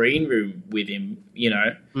bloody green room with him,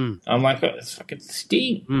 I'm like, oh, it's fucking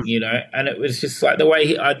Sting, and it was just like the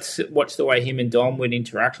way I'd watch the way him and Dom would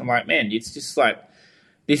interact. I'm like, man, it's just like,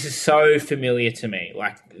 this is so familiar to me,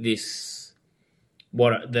 like this,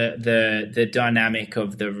 what the dynamic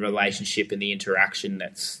of the relationship and the interaction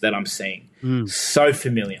that I'm seeing. So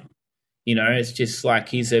familiar. It's just like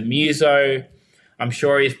he's a muso. I'm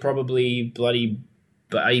sure he's probably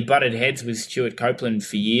he butted heads with Stuart Copeland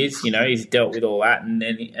for years. He's dealt with all that,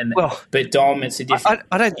 but Dom, it's a different.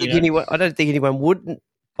 I don't think anyone would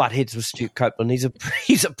butt heads with Stuart Copeland.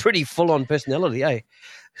 He's a pretty full on personality, eh?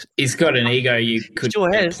 He's got an ego you could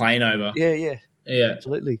complain over. Yeah,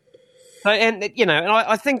 absolutely. So, and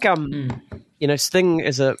I think Sting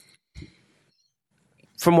is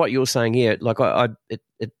from what you're saying here, like I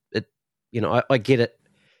get it,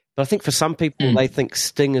 but I think for some people they think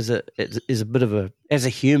Sting is a bit of as a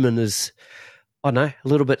human is, I don't know, a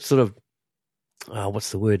little bit sort of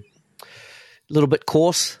what's the word? A little bit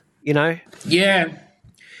coarse,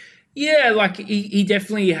 Yeah, like he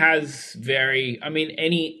definitely has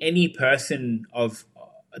any person of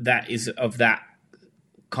that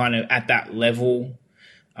kind of at that level,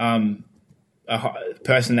 a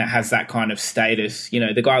person that has that kind of status,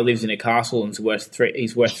 the guy lives in a castle and he's worth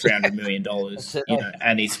 $300 million,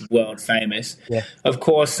 and he's world famous. Yeah. Of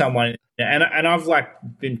course, someone, and I've like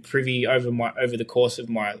been privy over the course of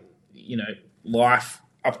my, life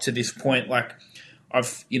up to this point, like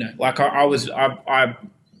I've, I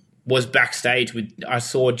was backstage I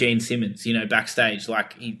saw Gene Simmons, backstage,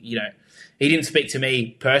 like he didn't speak to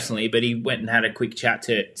me personally, but he went and had a quick chat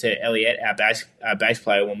to Elliot, our bass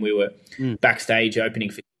player, when we were backstage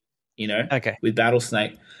opening for, with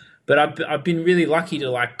Battlesnake. But I've been really lucky to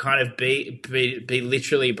like kind of be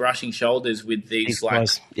literally brushing shoulders with these like,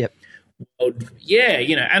 guys. Yep.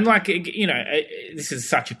 And like, this is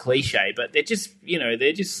such a cliche, but they're just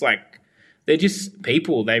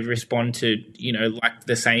people. They respond to, like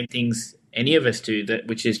the same things any of us do,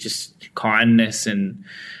 which is just kindness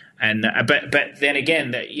but then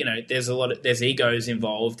again, that there's egos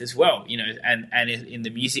involved as well, and in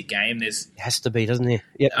the music game there's it has to be, doesn't it?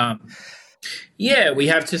 Yep. We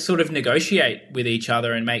have to sort of negotiate with each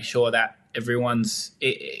other and make sure that everyone's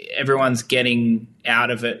getting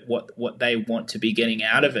out of it what they want to be getting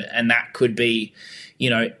out of it, and that could be,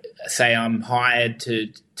 say I'm hired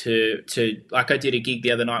to like I did a gig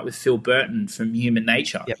the other night with Phil Burton from Human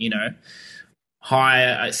Nature. Yep.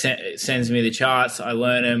 Hire, sends me the charts, I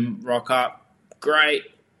learn them, rock up, great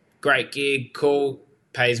gig, cool,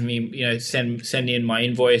 pays me, send in my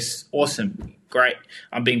invoice, awesome, great,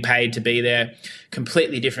 I'm being paid to be there.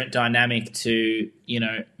 Completely different dynamic to,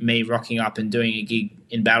 me rocking up and doing a gig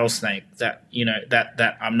in Battlesnake that,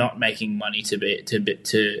 that I'm not making money at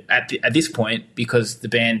this point, because the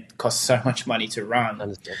band costs so much money to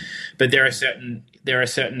run. But there are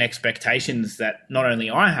certain expectations that not only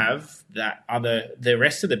I have, that the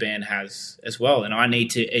rest of the band has as well, and I need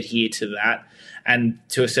to adhere to that, and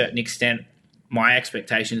to a certain extent my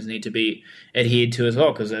expectations need to be adhered to as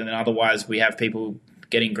well, because then otherwise we have people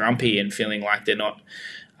getting grumpy and feeling like they're not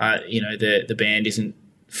the band isn't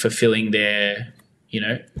fulfilling their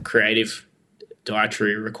creative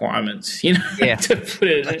dietary requirements, Yeah. to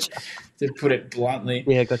put it bluntly.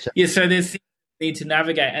 Yeah, gotcha. Yeah, so there's things we need to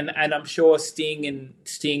navigate, and I'm sure Sting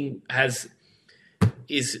has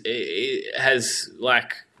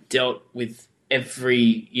like dealt with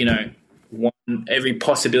every every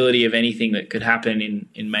possibility of anything that could happen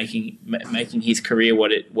in making his career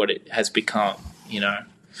what it has become,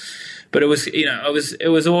 But it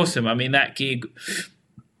was awesome. I mean, that gig.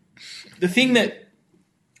 The thing that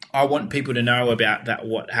I want people to know about that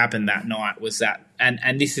what happened that night was that,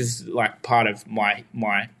 and this is like part of my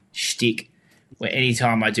shtick where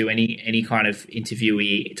anytime I do any kind of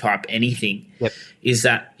interviewee type anything, is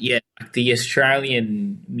that the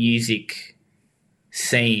Australian music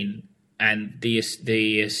scene and the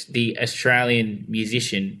Australian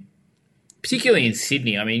musician, particularly in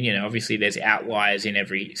Sydney. I mean, obviously there's outliers in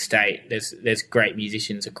every state. There's great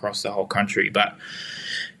musicians across the whole country, but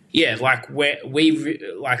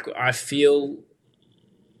I feel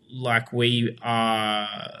like we are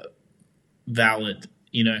valid,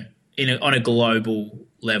 on a global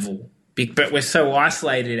level. But we're so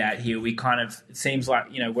isolated out here. We kind of, it seems like,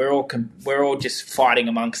 we're all just fighting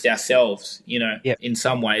amongst ourselves, in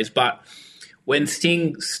some ways. But when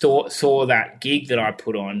Sting saw that gig that I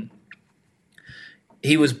put on,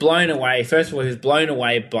 he was blown away. First of all, he was blown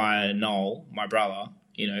away by Noel, my brother,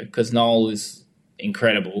 because Noel is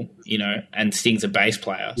incredible, and Sting's a bass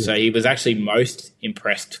player. Yeah. So he was actually most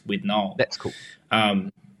impressed with Noel. That's cool.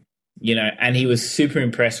 And he was super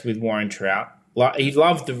impressed with Warren Trout. Like, he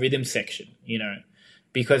loved the rhythm section,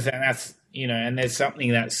 because that's, and there's something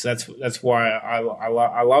that's why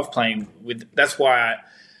I love playing with. That's why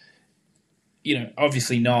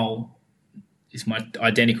obviously Noel is my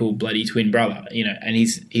identical bloody twin brother, and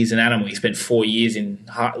he's an animal. He spent 4 years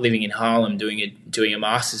living in Harlem doing a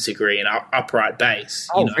master's degree in upright bass.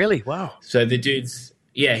 Oh, really? Wow. So the dude's,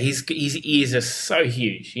 his ears are so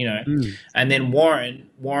huge, And then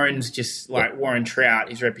Warren's just like Warren Trout.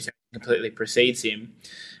 His reputation completely precedes him,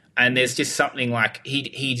 and there's just something like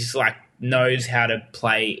he just like knows how to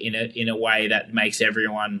play in a way that makes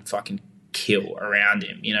everyone fucking kill around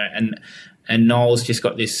him, and Noel's just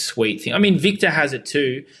got this sweet thing. I mean, Victor has it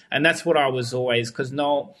too, and that's what I was always, because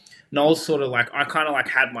Noel's sort of like, I kind of like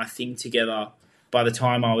had my thing together by the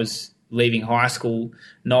time I was leaving high school.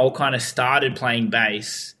 Noel kind of started playing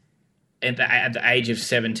bass at the age of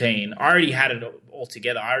 17. I already had it all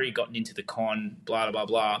together. I already gotten into the con, blah, blah,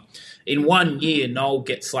 blah. In 1 year, Noel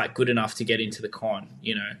gets like good enough to get into the con,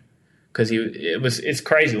 because it's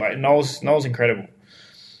crazy. Like Noel's incredible.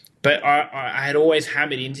 But I had always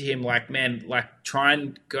hammered into him, like, man, like, try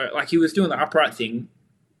and go, like, he was doing the upright thing,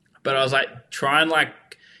 but I was like, try and,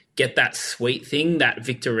 like, get that sweet thing that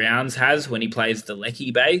Victor Rounds has when he plays the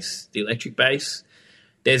Lecky bass, the electric bass.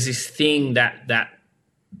 There's this thing that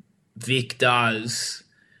Vic does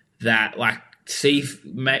that, like,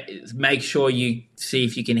 make sure you see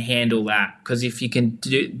if you can handle that, because if you can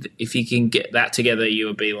get that together, you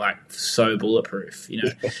will be like so bulletproof.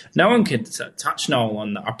 No one can touch Noel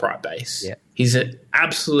on the upright bass. Yeah. He's an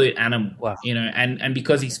absolute animal. Wow. And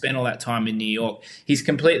because he spent all that time in New York, he's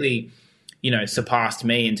completely surpassed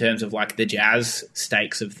me in terms of like the jazz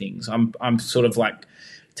stakes of things. I'm sort of like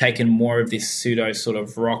taken more of this pseudo sort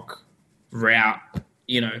of rock route,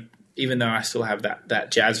 even though I still have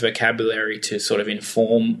that jazz vocabulary to sort of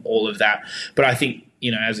inform all of that. But I think,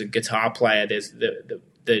 as a guitar player, there's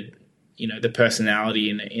the personality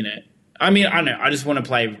in it. I mean, I don't know. I just want to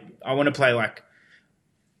play. I want to play like.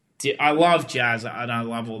 I love jazz and I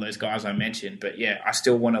love all those guys I mentioned. But yeah, I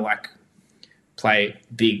still want to like play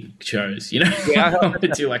big shows. Yeah, I want to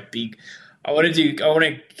do like big. I want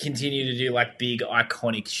to continue to do like big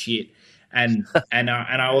iconic shit. And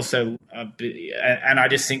I also and I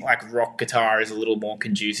just think like rock guitar is a little more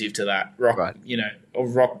conducive to that rock, right. Or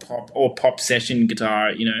rock pop or pop session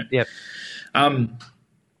guitar, Yep.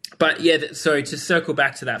 But yeah, so to circle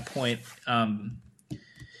back to that point,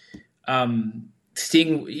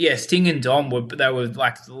 Sting and Dom were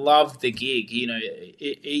like loved the gig,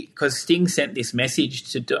 because Sting sent this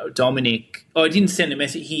message to Dominic. Oh, he didn't send a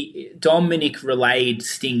message. Dominic relayed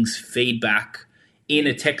Sting's feedback in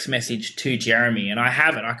a text message to Jeremy, and I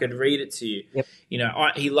have it. I could read it to you. Yep.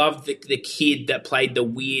 He loved the kid that played the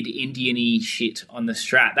weird Indian-y shit on the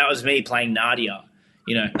Strat. That was me playing Nadia,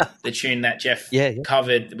 the tune that Jeff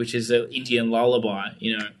covered, which is an Indian lullaby,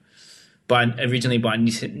 originally by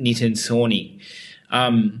Nitin Sawhney.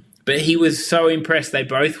 But he was so impressed. They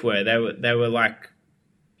both were. They were like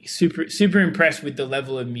super impressed with the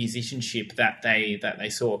level of musicianship that they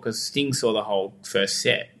saw, because Sting saw the whole first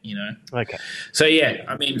set, Okay. So yeah,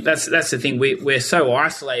 I mean that's the thing. We're so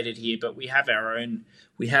isolated here, but we have our own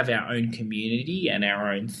community and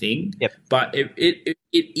our own thing. Yep. But it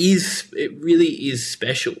really is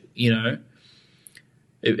special,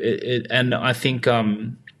 and I think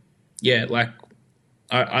like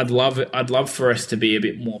I'd love for us to be a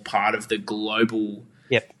bit more part of the global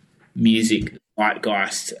music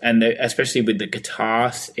zeitgeist, and especially with the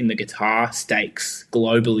guitars in the guitar stakes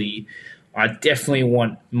globally. I definitely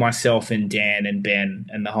want myself and Dan and Ben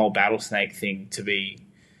and the whole Battlesnake thing to be,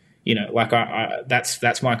 like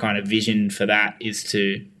that's my kind of vision for that, is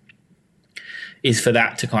is for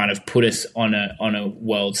that to kind of put us on a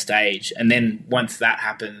world stage. And then once that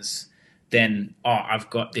happens, then I've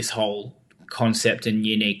got this whole concept and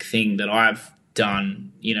unique thing that I've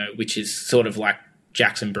done, which is sort of like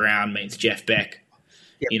Jackson Brown meets Jeff Beck.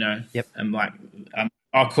 Yep. I'm like,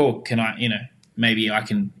 cool. Can I, maybe I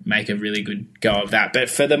can make a really good go of that. But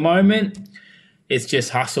for the moment, it's just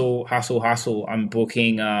hustle. I'm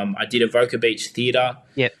booking. I did Avoca Beach Theatre.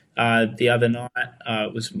 Yep. The other night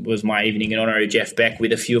was my evening in honor of Jeff Beck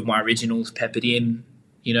with a few of my originals peppered in,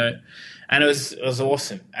 and it was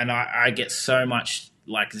awesome. And I get so much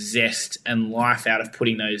like zest and life out of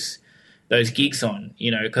putting those gigs on,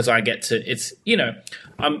 because I get to, it's,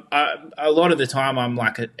 a lot of the time I'm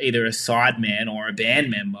like either a sideman or a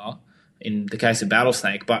band member in the case of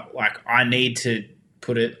Battlesnake, but like I need to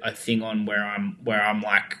put a thing on where I'm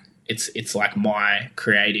like, it's like my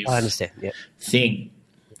creative I understand. Yep. thing.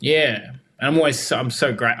 Yeah. And I'm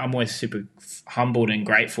so great. I'm always super humbled and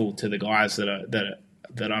grateful to the guys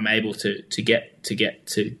that I'm able to get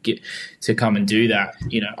to come and do that.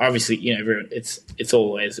 Obviously, everyone, it's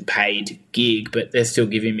always a paid gig, but they're still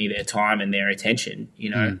giving me their time and their attention.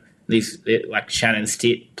 These like Shannon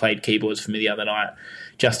Stitt played keyboards for me the other night.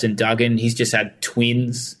 Justin Duggan, he's just had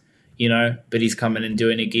twins, but he's coming and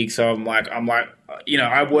doing a gig. So I'm like,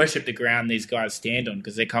 I worship the ground these guys stand on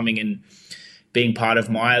because they're coming and being part of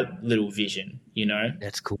my little vision.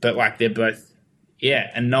 That's cool. But like they're both. Yeah,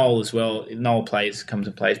 and Noel as well. Noel comes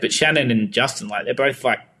and plays. But Shannon and Justin, like, they're both,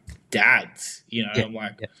 like, dads, Yeah, I'm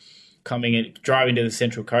like, coming and driving to the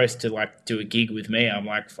Central Coast to, like, do a gig with me. I'm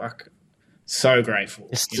like, fuck, so grateful.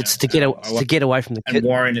 It's to get away from the kids. And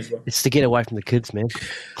Warren as well. It's to get away from the kids, man.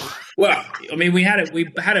 Well, I mean, we had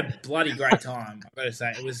a bloody great time. I've got to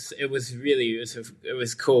say, it was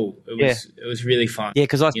cool. It was really fun. Yeah,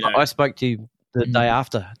 because I spoke to you the day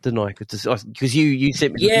after, didn't I? Because you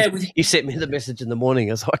sent me you sent me the message in the morning.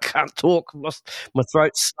 I was like, I can't talk, my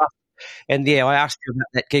throat's stuffed. And I asked you about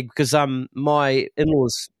that gig because my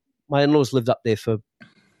in-laws lived up there for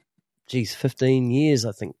 15 years,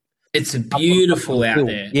 I think. It's beautiful out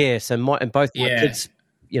there. Yeah, so both my kids,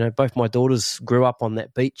 both my daughters grew up on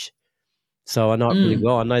that beach, so I know it really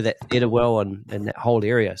well. I know that theatre well and that whole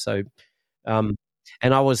area. So, and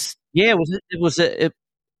I was it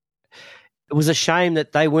was a shame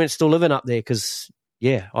that they weren't still living up there because,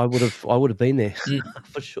 I would have been there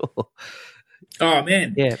for sure. Oh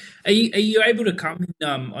man, yeah. Are you able to come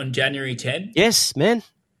on January 10? Yes, man,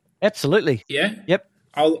 absolutely. Yeah. Yep.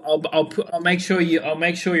 I'll make sure you're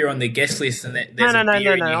on the guest list and that there's a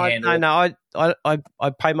beer in your hand.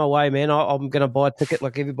 I pay my way, man. I'm going to buy a ticket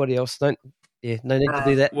like everybody else. No need to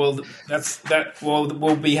do that. Well,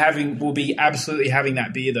 we'll be absolutely having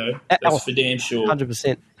that beer though. That's for damn sure.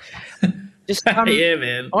 100%. Just yeah,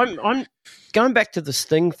 man. I'm going back to the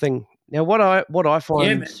Sting thing now. What I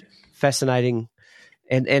find fascinating,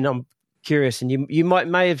 and I'm curious, and you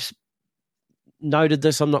may have noted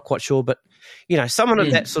this. I'm not quite sure, but someone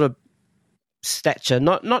of that sort of stature,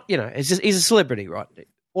 not he's a celebrity, right?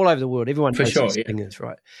 All over the world, everyone knows who Sting is,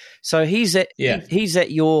 right? So he's at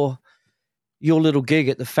your little gig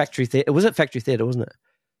at the Factory Theatre. Was it Factory Theatre, wasn't it?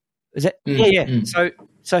 Is that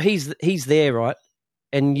So he's there, right?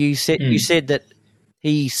 And you said that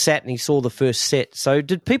he sat and he saw the first set. So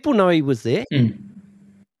did people know he was there?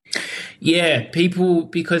 Yeah, people,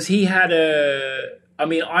 because he had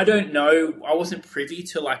I don't know. I wasn't privy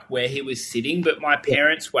to like where he was sitting, but my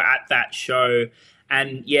parents were at that show,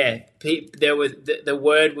 and there was the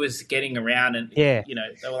word was getting around, and they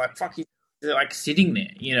were like, "Fuck, he's like sitting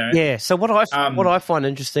there," Yeah. So what I find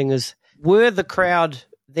interesting is, were the crowd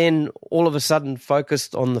then all of a sudden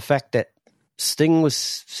focused on the fact that Sting was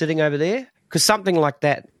sitting over there? Because something like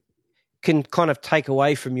that can kind of take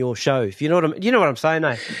away from your show. If you know what I'm saying,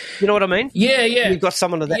 eh? You know what I mean? Yeah. You've got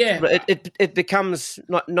someone of that. Yeah. It becomes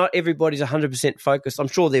not everybody's 100% focused. I'm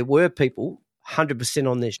sure there were people 100%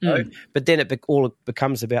 on their show, but then it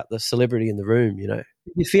becomes about the celebrity in the room. Did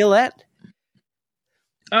you feel that?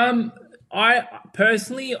 I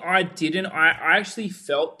personally, I didn't. I actually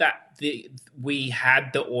felt that we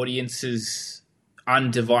had the audience's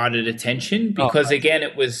undivided attention because again,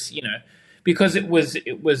 it was because it was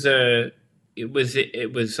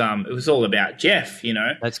all about Jeff.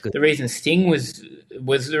 That's good. The reason Sting was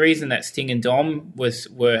the reason that Sting and Dom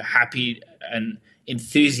were happy and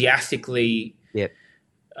enthusiastically. Yep.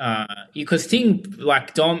 Because Sting,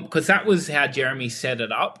 like Dom, because that was how Jeremy set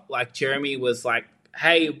it up. Like Jeremy was like,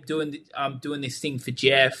 "Hey, I'm doing this thing for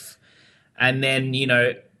Jeff," and then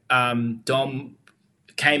Dom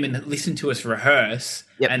came and listened to us rehearse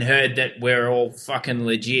and heard that we're all fucking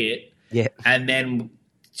legit. Yeah, and then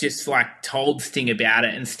just like told Sting about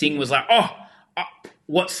it, and Sting was like, "Oh,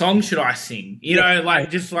 what song should I sing? You know, like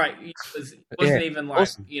just like it wasn't even like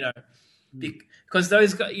awesome. you know, because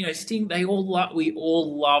those guys, you know, Sting, we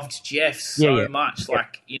all loved Jeff so much. Yeah.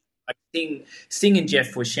 Like, you know, like Sting and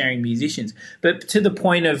Jeff were sharing musicians, but to the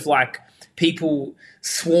point of like people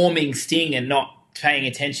swarming Sting and not paying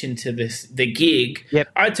attention to the gig. Yep.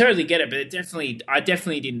 I totally get it, but I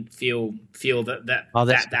definitely didn't feel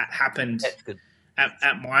that happened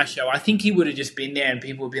at my show. I think he would have just been there and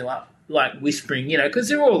people would be like whispering, you know, because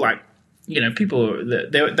they're all like, you know, people,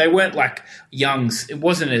 they weren't like youngs. It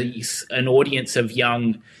wasn't an audience of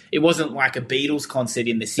young. It wasn't like a Beatles concert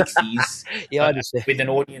in the 60s I understand. with an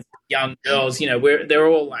audience of young girls, you know, they're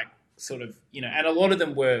all like sort of, you know, and a lot of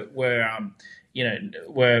them were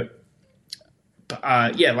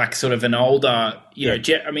like sort of an older, you know,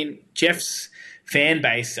 Jeff's fan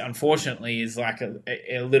base, unfortunately, is like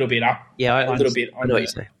a little bit up, a little bit on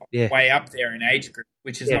the way up there in age group,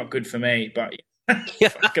 which is not good for me. But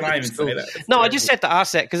can I even say that? No, I just had to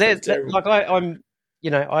ask that because like I'm,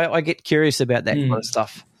 you know, I get curious about that kind of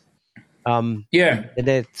stuff. And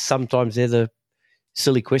sometimes they're the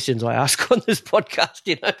silly questions I ask on this podcast.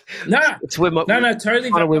 You know, it's where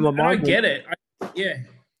totally. Kind of where my mind. I get it.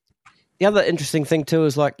 The other interesting thing too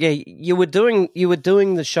is like, you were doing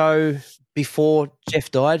the show before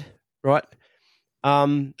Jeff died, right?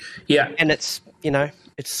 And it's, you know,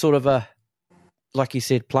 it's sort of a, like you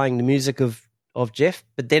said, playing the music of Jeff,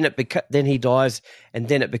 but then then he dies, and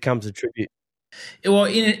then it becomes a tribute. Well,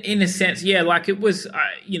 in a sense, like it was,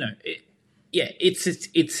 you know,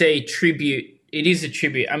 it's a tribute. It is a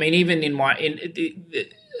tribute. I mean, even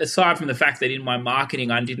aside from the fact that in my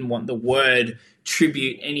marketing I didn't want the word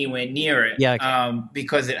tribute anywhere near it,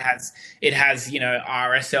 because it has you know,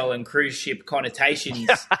 RSL and cruise ship connotations,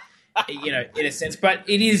 you know, in a sense. But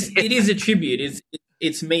it is a tribute.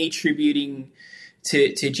 It's me tributing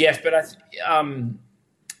to Jeff. But I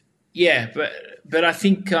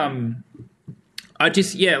think I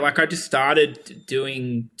just started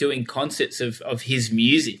doing concerts of his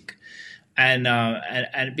music,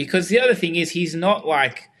 and because the other thing is he's not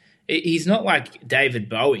like David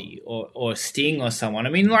Bowie or Sting or someone. I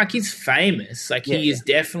mean, like, he's famous. Like, he is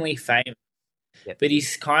definitely famous. Yeah. But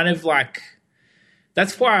he's kind of like,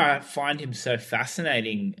 that's why I find him so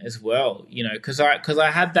fascinating as well, you know, because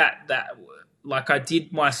I had that like, I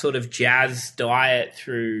did my sort of jazz diet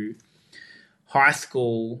through high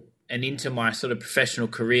school and into my sort of professional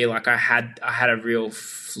career. Like, I had a real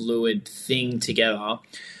fluid thing together.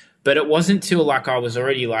 But it wasn't till like I was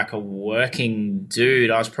already like a working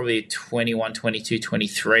dude. I was probably 21, 22,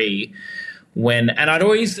 23 and I'd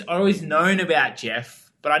always known about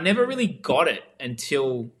Jeff, but I never really got it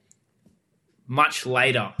until much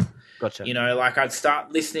later. Gotcha. You know, like, I'd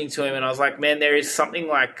start listening to him and I was like, man, there is something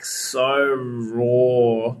like so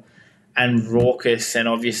raw and raucous and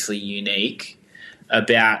obviously unique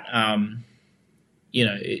about, you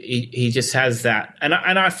know, he just has that. And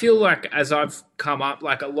I feel like as I've come up,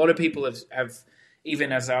 like, a lot of people have,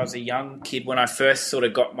 even as I was a young kid, when I first sort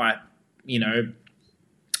of got my, you know,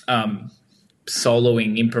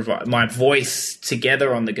 soloing, my voice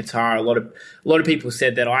together on the guitar, a lot of people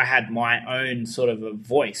said that I had my own sort of a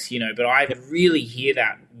voice, you know, but I really hear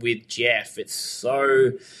that with Jeff. It's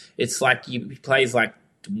like he plays like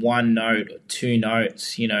one note or two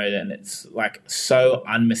notes, you know, and it's like so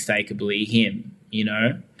unmistakably him. You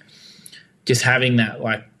know, just having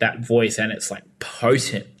that voice, and it's like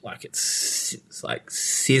potent, like it's like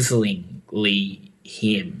sizzlingly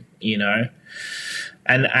him, you know,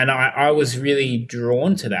 and I was really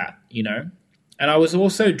drawn to that, you know, and I was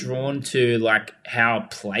also drawn to like how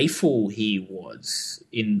playful he was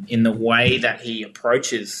in the way that he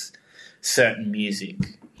approaches certain music,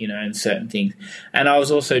 you know, and certain things, and I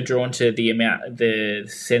was also drawn to the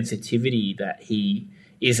sensitivity that he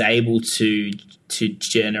is able to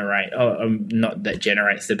generate. Not that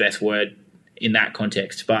generate's the best word in that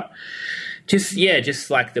context, but just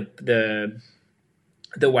like the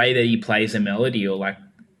way that he plays a melody or like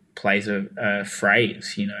plays a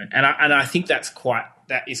phrase, you know. And I think that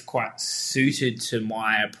is quite suited to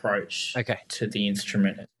my approach to the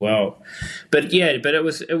instrument as well. But it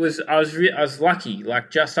was I was lucky.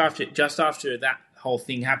 Like, just after that whole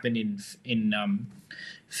thing happened in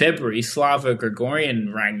February, Slava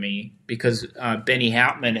Gregorian rang me because Benny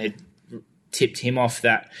Houtman had tipped him off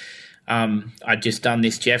that I'd just done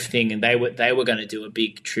this Jeff thing, and they were going to do a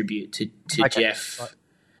big tribute to Jeff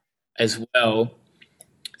as well.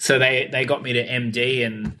 So they got me to MD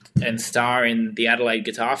and star in the Adelaide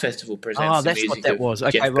Guitar Festival. Oh, that's what that was.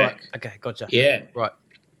 Okay, Jeff right. Beck. Okay, gotcha. Yeah, right.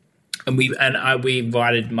 And we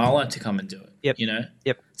invited Muller to come and do it. Yep. You know.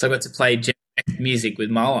 Yep. So I got to play Jeff music with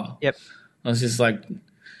Muller. Yep. I was just like,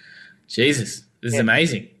 Jesus, this is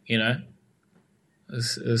amazing, you know. It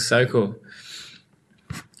was so cool.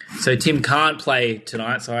 So Tim can't play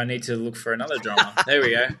tonight, so I need to look for another drummer. There we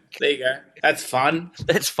go. There you go. That's fun.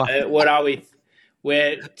 That's fun. What are we?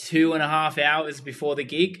 We're 2.5 hours before the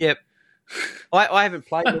gig. Yep. I haven't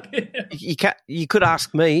played. You could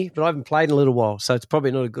ask me, but I haven't played in a little while, so it's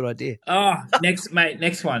probably not a good idea. Oh, next one.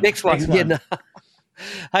 Next one. Yeah, no.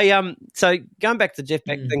 Hey, so going back to the Jeff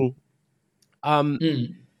Beck thing, on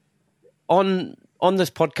this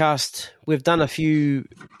podcast, we've done a few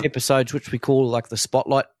episodes which we call like the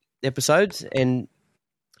spotlight episodes, and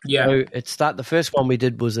so the first one we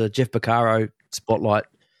did was a Jeff Beccaro spotlight.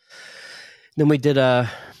 Then we did a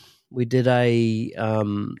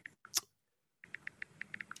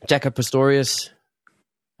Jaco Pastorius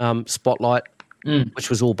spotlight,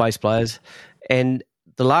 which was all bass players, and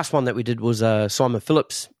the last one that we did was a Simon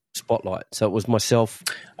Phillips spotlight. So it was myself.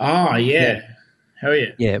 Oh yeah, hell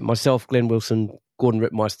yeah, yeah, myself, Glenn Wilson, Gordon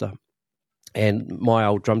Rittmeister, and my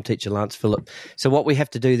old drum teacher Lance Phillip. So what we have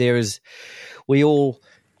to do there is we all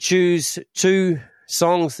choose 2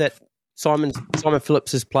 songs that Simon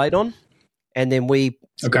Phillips has played on, and then we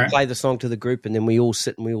play the song to the group, and then we all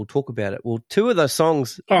sit and we all talk about it. Well, 2 of those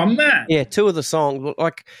songs. Oh man, yeah, 2 of the songs.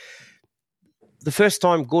 Like the first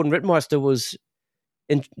time Gordon Rittmeister was,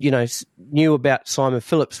 knew about Simon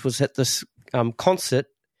Phillips was at this concert,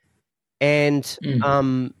 and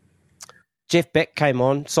Jeff Beck came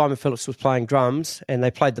on. Simon Phillips was playing drums, and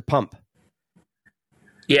they played The Pump.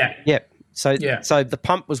 Yeah. Yep. So The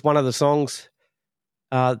Pump was one of the songs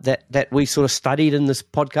that we sort of studied in this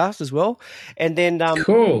podcast as well. And then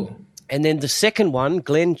cool. And then the second one,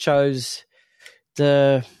 Glenn chose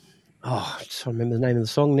I just don't remember the name of the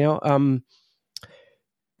song now.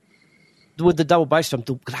 With the double bass drum.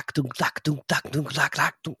 Oh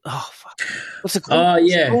fuck. What's it called? Oh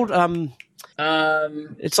yeah. What's it called?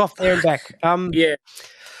 It's Off There and Back. Yeah.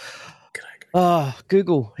 Oh,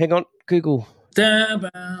 Google. Hang on. Google. Yeah,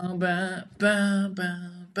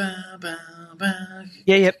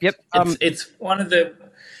 yep. It's one of the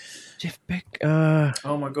Jeff Beck.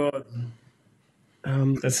 Oh my god.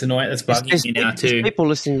 That's annoying. That's bugging me now too. There's people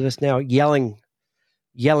listening to this now yelling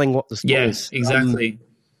what the song is. Yeah, exactly.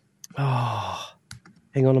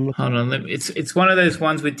 Hang on, I'm looking. Hold on. It's one of those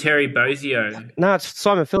ones with Terry Bozzio. No, it's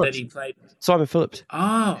Simon Phillips. That he played. Simon Phillips.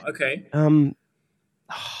 Oh, okay.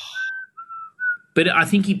 But I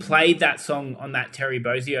think he played that song on that Terry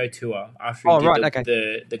Bozzio tour after he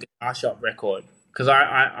did the Guitar Shop record. Because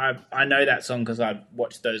I know that song because I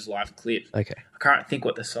watched those live clips. Okay. I can't think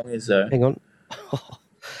what the song is though. Hang on.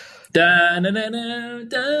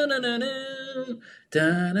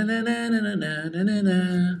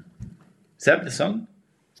 Is that the song?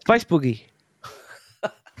 Space Boogie.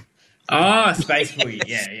 Oh, Space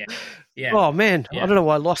Boogie. Yeah. Oh man, I don't know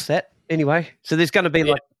why I lost that. Anyway, so there's going to be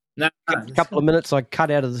a couple of minutes I cut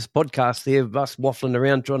out of this podcast there of us waffling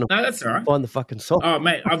around trying to that's all right. find the fucking song. Oh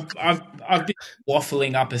mate, I've been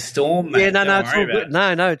waffling up a storm, mate. Yeah, no, it's all good.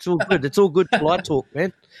 No, it's all good. It's all good polite talk,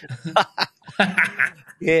 man.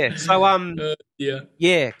 Yeah. So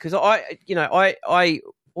because I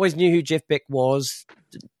always knew who Jeff Beck was.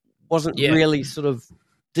 Wasn't really sort of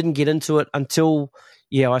didn't get into it until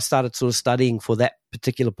I started sort of studying for that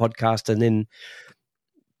particular podcast, and then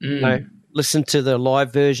listened to the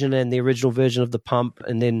live version and the original version of The Pump,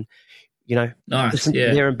 and then listened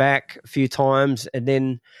to there and back a few times, and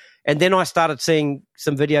then I started seeing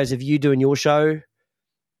some videos of you doing your show,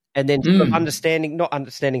 and then sort of not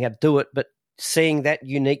understanding how to do it, but seeing that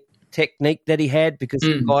unique technique that he had, because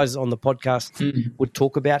the guys on the podcast would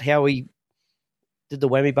talk about how he did the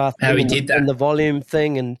whammy bar thing, how he did that, and the volume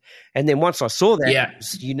thing, and then once I saw that, it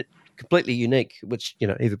was completely unique, which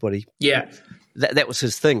everybody that was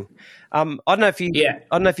his thing. I don't know if you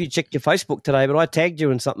checked your Facebook today, but I tagged you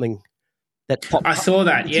in something that popped I up. saw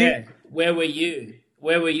that. Yeah, where were you?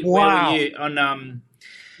 Where were you on?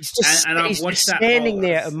 He's just and I've watched that standing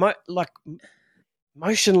there,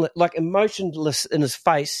 emotionless in his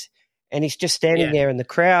face, and he's just standing there, and the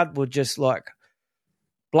crowd were just like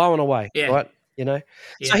blown away, right?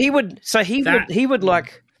 So he would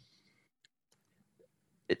like,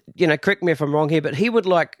 correct me if I'm wrong here, but he would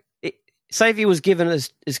like, say if he was given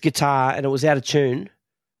his guitar and it was out of tune,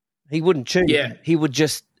 he wouldn't tune it. He would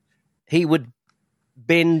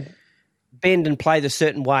bend and play the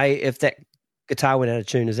certain way if that guitar went out of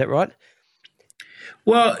tune. Is that right?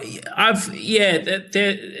 Well, it's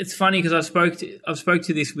funny because I spoke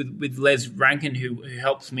to this with Les Rankin, who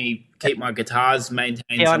helps me keep my guitars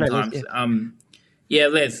maintained sometimes. I know Les,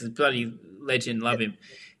 Les, bloody legend, love him.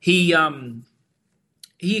 He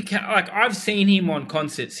he can, like I've seen him on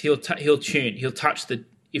concerts. He'll tune. He'll touch the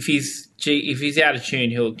if he's out of tune,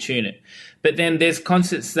 he'll tune it. But then there's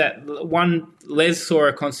concerts that Les saw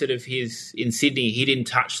a concert of his in Sydney. He didn't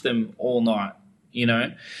touch them all night, you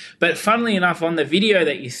know. But funnily enough, on the video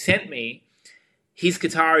that you sent me, his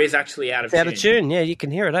guitar is actually out of tune. Out of tune, yeah, you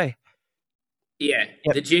can hear it, eh? Yeah,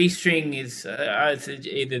 yep. The G string is it's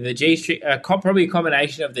either the G string, probably a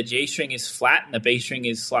combination of the G string is flat and the B string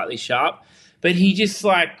is slightly sharp. But he just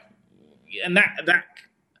like, and that.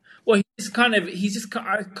 Well, I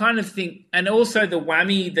kind of think, and also the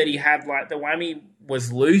whammy that he had, like the whammy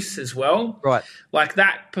was loose as well. Right. Like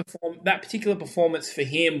that particular performance for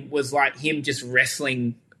him was like him just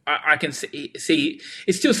wrestling. I can see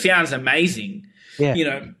it still sounds amazing, yeah. You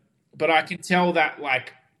know, but I can tell that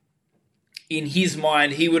like in his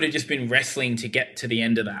mind, he would have just been wrestling to get to the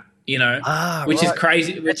end of that, you know, which is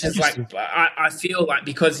crazy, which is like, I feel like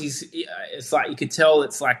because it's like, you could tell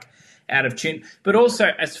it's like, out of tune, but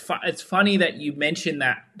also it's funny that you mentioned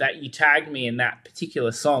that you tagged me in that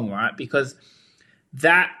particular song, right? Because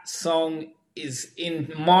that song is,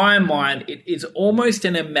 in my mind, it is almost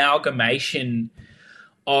an amalgamation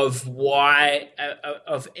of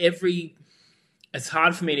every. It's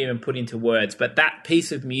hard for me to even put into words, but that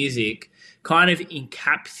piece of music kind of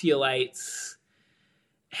encapsulates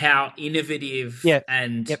how innovative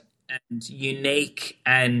and unique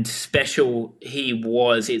and special he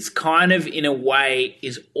was. It's kind of, in a way,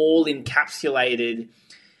 is all encapsulated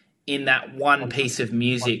in that one piece of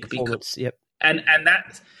music. Because, and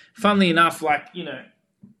that, funnily enough, like, you know,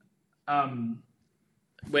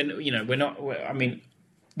 when, you know,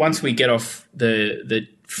 once we get off the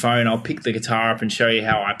phone, I'll pick the guitar up and show you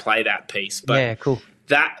how I play that piece. But yeah, cool.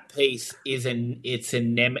 That piece is it's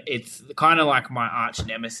kind of like my arch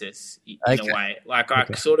nemesis in a way. Like I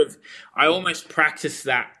almost practice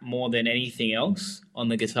that more than anything else on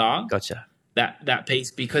the guitar. Gotcha. That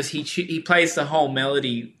piece, because he plays the whole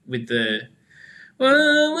melody with the.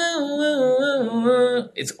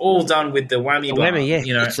 It's all done with the whammy bar. Whammy, yeah.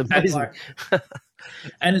 You know, it's amazing.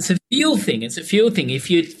 And it's a feel thing. It's a feel thing. If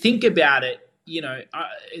you think about it, you know,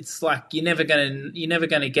 it's like you're never gonna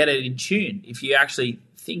get it in tune if you actually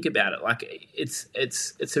think about it. Like it's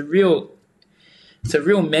a real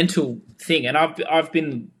mental thing. And I've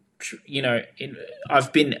been, you know,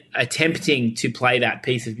 I've been attempting to play that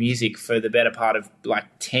piece of music for the better part of like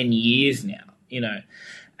 10 years now, you know,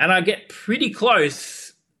 and I get pretty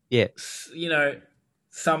close. Yeah, you know,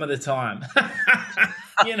 some of the time,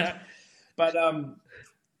 you know,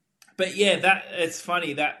 But yeah, that it's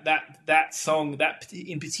funny that song, that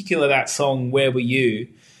in particular, that song "Where Were You?"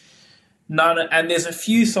 And there's a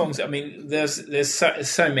few songs. I mean, there's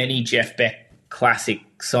so many Jeff Beck classic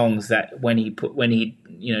songs that when he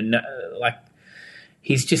you know, like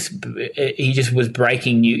he just was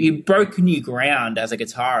he broke new ground as a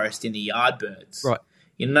guitarist in the Yardbirds, right?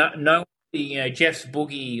 You know, Jeff's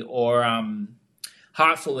Boogie or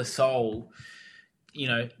Heart Full of Soul. You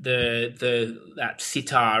know, that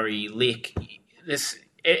sitar-y lick.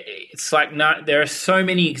 It's like there are so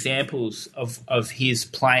many examples of his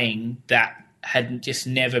playing that had just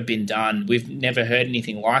never been done. We've never heard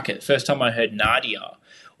anything like it. First time I heard Nadia,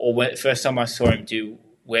 or first time I saw him do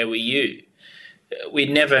 "Where Were You?"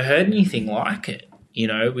 We'd never heard anything like it. You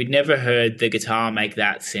know, we'd never heard the guitar make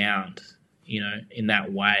that sound. You know, in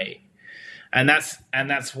that way, and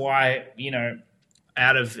that's why, you know,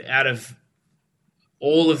 out of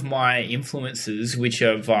all of my influences, which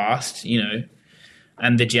are vast, you know,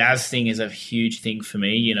 and the jazz thing is a huge thing for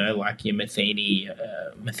me, you know, like your Matheny,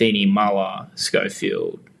 Muller,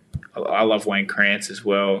 Schofield. I love Wayne Krantz as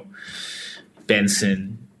well,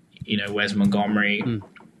 Benson, you know, Wes Montgomery.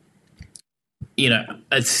 You know,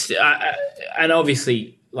 it's and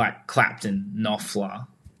obviously like Clapton, Knopfler.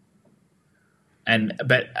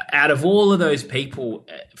 But out of all of those people,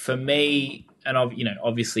 for me, and you know,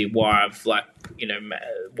 obviously why I've like, you know,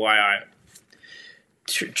 why I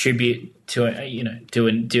tribute to, you know,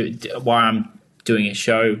 do why I'm doing a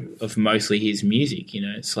show of mostly his music. You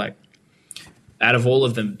know, it's like out of all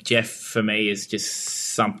of them, Jeff for me is just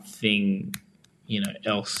something, you know,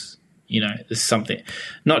 else. You know, there's something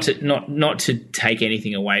not to take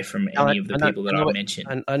anything away from any of the people that I mentioned.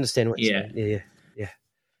 I understand what you're saying. Yeah.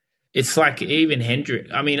 It's like even Hendrix.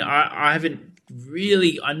 I mean, I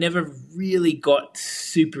never really got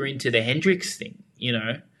super into the Hendrix thing, you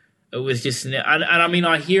know. It was just, and I mean,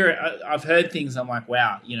 I hear it, I've heard things, I'm like,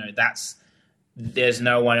 wow, you know, there's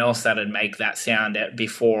no one else that'd make that sound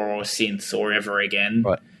before or since or ever again.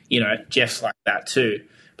 Right. You know, Jeff's like that too.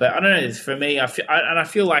 But I don't know, for me, I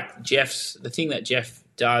feel like the thing that Jeff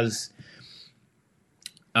does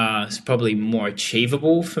is probably more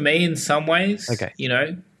achievable for me in some ways. Okay.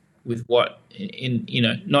 With what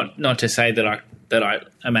not to say that I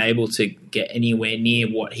am able to get anywhere near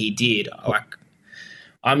what he did. Like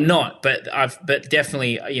I'm not, but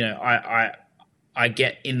definitely I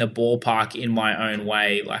get in the ballpark in my own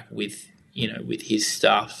way, like with his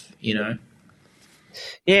stuff.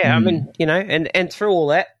 Yeah, I mean, and through all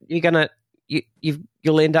that,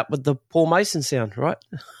 you'll end up with the Paul Mason sound, right?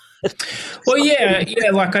 Well, yeah,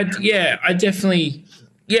 I definitely,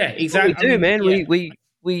 exactly. We do, man.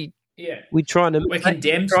 Yeah. We try and imitate. We're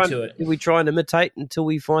condemned to it. We try and imitate until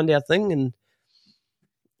we find our thing, and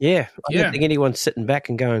I don't think anyone's sitting back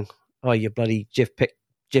and going, "Oh, you bloody Jeff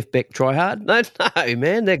Beck, try hard." No,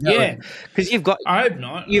 man. They're going, because you've got. I hope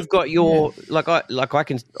not. You've got your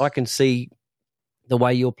I can see the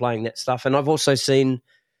way you're playing that stuff, and I've also seen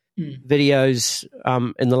videos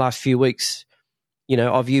in the last few weeks,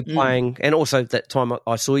 of you playing, and also that time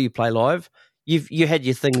I saw you play live. You had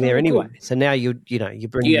your thing there anyway, so now you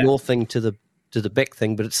bring your thing to the Beck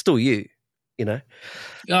thing, but it's still you,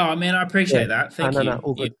 Oh man, I appreciate that. Thank you. No,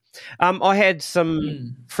 all good. I had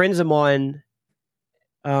some friends of mine.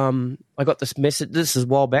 I got this message. This is a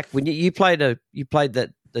while back when you played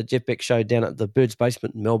the Jeff Beck show down at the Bird's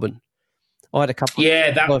Basement in Melbourne. I had a couple.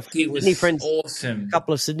 Yeah, that of gig was Sydney friends, awesome. A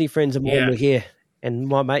couple of Sydney friends of mine were here, and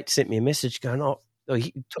my mate sent me a message going, "Oh,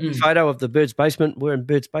 he took a photo of the Bird's Basement. We're in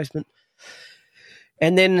Bird's Basement."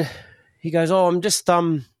 And then he goes, "Oh,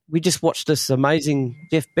 we just watched this amazing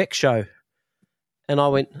Jeff Beck show." And I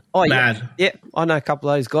went, "Oh, yeah, I know a couple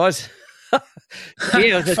of those guys." I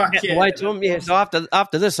was just away to him. Yeah, so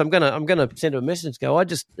after this, I'm gonna send him a message. Go, I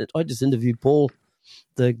just interviewed Paul,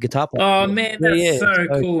 the guitar player. Oh man, that's so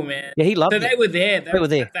cool, man. Yeah, he loved it. They were there. They were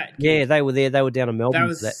there. Yeah, they were there. They were down in Melbourne.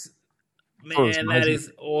 That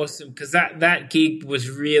is awesome because that gig was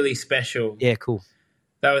really special. Yeah, cool.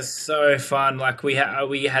 That was so fun. Like we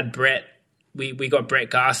had Brett. We got Brett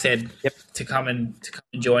Garsed to come and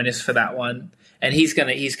join us for that one, and he's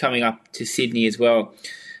coming up to Sydney as well,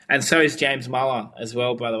 and so is James Muller as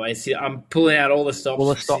well. By the way, so I'm pulling out all the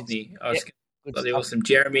stops from Sydney. Oh, it's really awesome.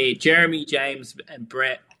 Jeremy, James, and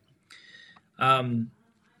Brett. And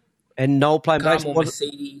Noel playing bass.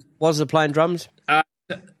 Was it playing drums?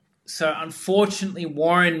 So unfortunately,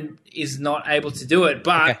 Warren is not able to do it,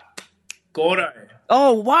 but Gordo.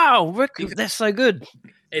 Oh wow, Rick, that's so good.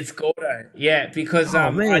 It's Gordo, because I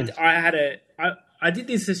did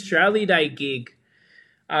this Australia Day gig,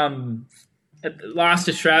 at the last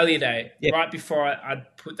Australia Day, right before I'd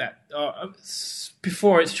put that.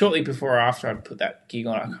 Shortly before or after I'd put that gig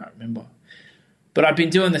on, I can't remember. But I'd been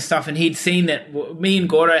doing the stuff, and he'd seen that me and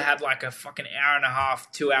Gordo had like a fucking hour and a half,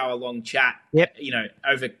 2 hour long chat.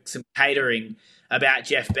 Over some catering about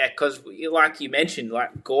Jeff Beck, because like you mentioned,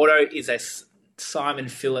 like Gordo is a Simon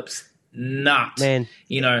Phillips nut, man.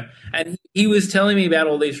 And he was telling me about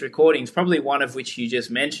all these recordings, probably one of which you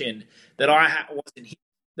just mentioned that I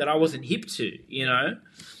wasn't hip to,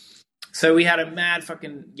 So we had a mad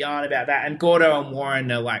fucking yarn about that. And Gordo and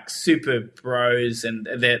Warren are like super bros, and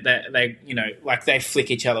they they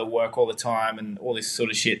flick each other work all the time and all this sort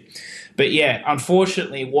of shit. But yeah,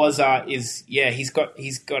 unfortunately, he's got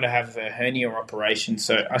to have a hernia operation.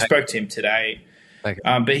 So I spoke to him today. Okay.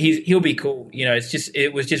 But he'll be cool.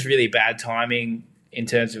 It was just really bad timing in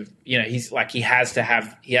terms of he's like he has to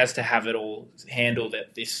have it all handled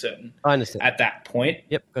at this certain. I understand at that point.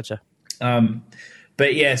 Yep, gotcha.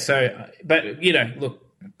 But yeah, look,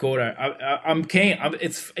 Gordo, I'm keen.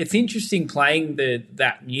 It's interesting playing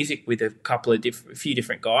that music with a few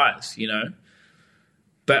different guys,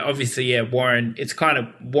 But obviously, Warren. It's kind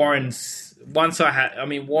of Warren's.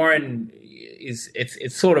 Warren is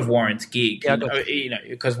it's sort of Warren's gig,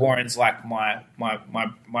 because Warren's like my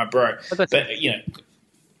bro. But that's cool.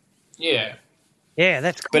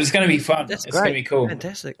 But it's going to be fun. It's going to be cool.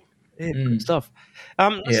 Fantastic. Yeah, good stuff.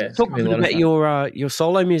 Let's talk a bit about your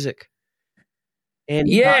solo music. And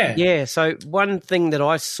so one thing that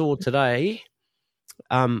I saw today,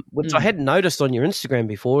 which I hadn't noticed on your Instagram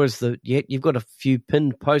before, is that you've got a few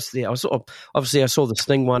pinned posts there. I saw the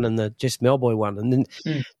Sting one and the Jess Mauboy one, and then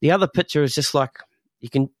the other picture is just like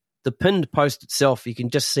the pinned post itself. You can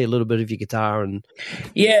just see a little bit of your guitar, and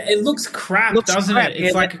it looks crap, doesn't it?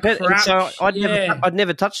 It's like a crap. So I'd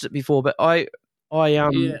never touched it before, but I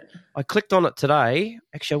clicked on it today.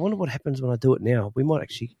 Actually, I wonder what happens when I do it now. It might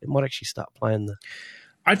actually start playing the.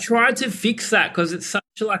 I tried to fix that because it's such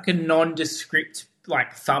like a nondescript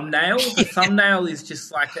like thumbnail. The thumbnail is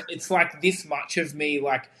just like it's like this much of me,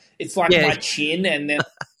 like it's like my chin, and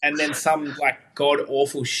then some like god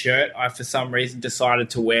awful shirt I for some reason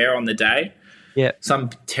decided to wear on the day. Yeah,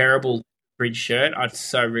 some terrible Bridge shirt. I'd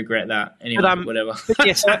so regret that. Anyway, whatever. But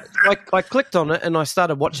yes, I clicked on it and I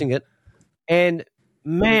started watching it, and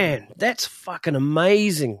man, that's fucking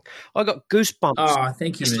amazing. I got goosebumps. Oh,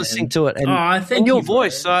 thank you, just man. listening to it. And your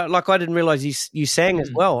voice, I didn't realize you sang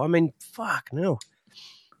as well. I mean, fuck no.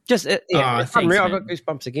 Just it's unreal. I got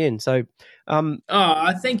goosebumps again. So,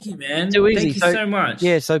 thank you, man. Too easy. Thank you so much.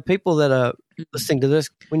 Yeah, so people that are listening to this,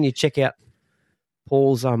 when you check out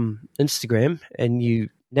Paul's Instagram, and you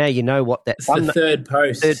know what that the third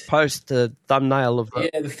post, the thumbnail of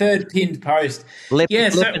the third pinned post,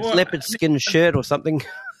 leopard skin shirt or something.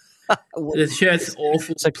 The shirt's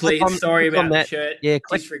awful. So please, sorry about the shirt. Yeah,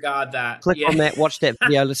 disregard that. Click on that, watch that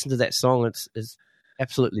video, listen to that song. It's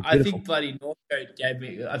absolutely beautiful. I think bloody Northcote gave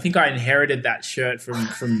me. I think I inherited that shirt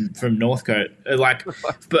from Northcote.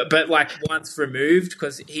 But like once removed,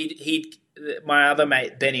 because my other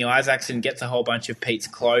mate Benny Isaacson gets a whole bunch of Pete's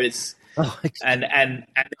clothes. Oh, and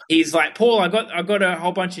he's like, Paul, I got a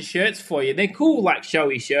whole bunch of shirts for you. They're cool, like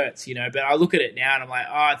showy shirts, but I look at it now and I'm like,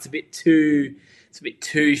 it's a bit too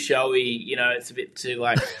showy, it's a bit too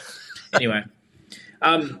like. Anyway,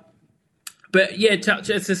 but yeah,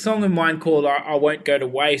 it's a song of mine called "I Won't Go to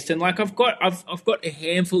Waste," and like I've got a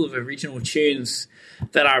handful of original tunes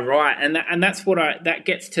that I write, and that's that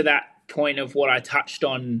gets to that point of what I touched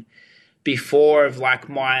on before of like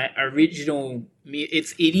my original.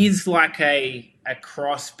 It is like a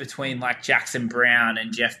cross between like Jackson Browne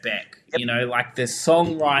and Jeff Beck. Yep. Like the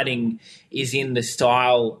songwriting is in the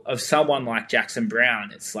style of someone like Jackson Browne.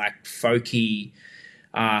 It's like folky,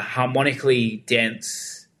 harmonically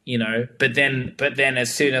dense. But then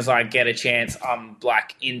as soon as I get a chance, I'm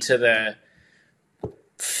like into the,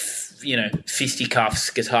 fisticuffs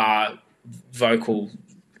guitar vocal,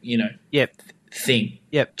 thing.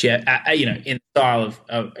 Yep. In style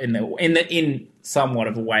of in somewhat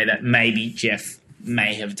of a way that maybe Jeff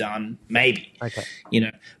may have done, maybe. Okay.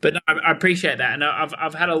 But no, I appreciate that, and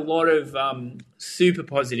I've had a lot of super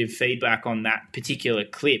positive feedback on that particular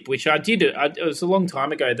clip, which I did. It was a long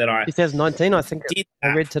time ago that I 2019, I think.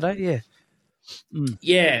 I read today. Yeah. Mm.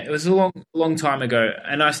 Yeah, it was a long time ago,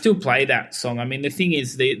 and I still play that song. I mean, the thing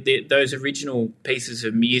is, those original pieces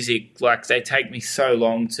of music, like they take me so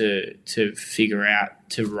long to figure out,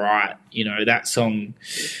 to write, that song,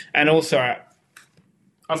 and also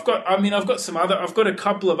I've got a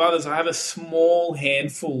couple of others. I have a small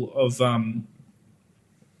handful of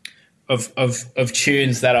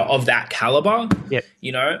tunes that are of that caliber. Yeah.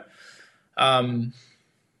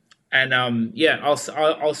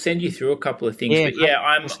 I'll send you through a couple of things. Yeah, but yeah,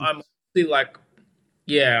 I'm really like,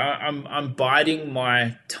 I'm biding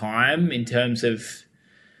my time in terms of,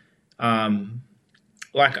 I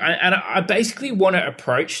basically want to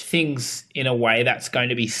approach things in a way that's going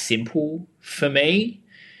to be simple for me,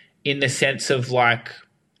 in the sense of like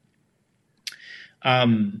I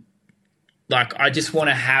just want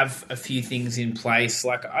to have a few things in place.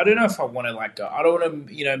 Like, I don't know if I want to like go. I don't want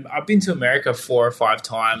to, I've been to America 4 or 5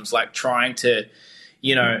 times, like trying to,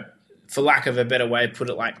 for lack of a better way to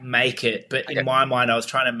put it, like make it. But in my mind, I was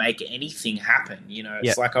trying to make anything happen.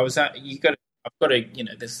 It's like I've got to,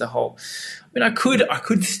 there's the whole. I mean, I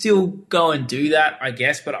could still go and do that, I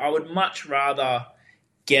guess, but I would much rather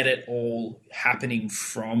get it all happening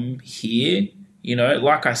from here.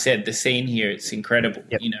 Like I said, the scene here, it's incredible.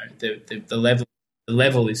 Yep. The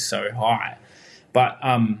level is so high, but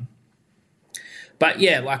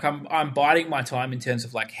yeah, like I'm biding my time in terms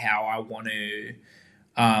of like how I want to,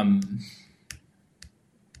 I'm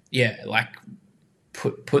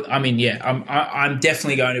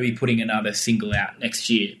definitely going to be putting another single out next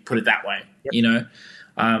year. Put it that way, Yep.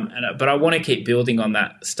 But I want to keep building on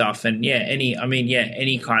that stuff, and any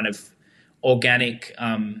kind of organic.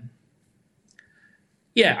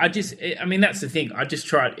 That's the thing. I just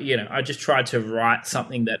tried to write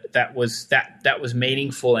something that was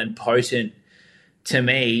meaningful and potent to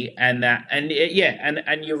me, and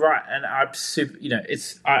you're right. And I'm super,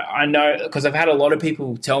 I know, because I've had a lot of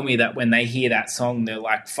people tell me that when they hear that song, they're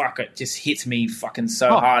like, fuck, it just hits me fucking so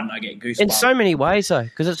hard, and I get goosebumps. In so many ways, though,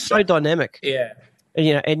 because it's so dynamic. Yeah.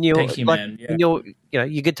 And you're thank you, like, man. Yeah. and your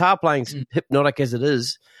guitar playing's hypnotic as it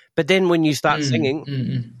is, but then when you start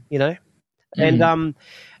singing, and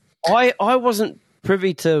I wasn't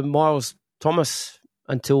privy to Miles Thomas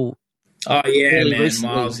until recently.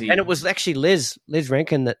 Milesy. And it was actually Les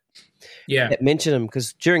Rankin that mentioned him,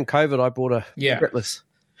 because during COVID I brought a fretless,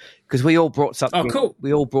 because we all brought something. Oh, cool.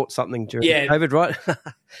 We all brought something during COVID, right?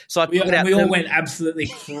 So we all went absolutely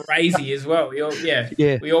crazy as well. We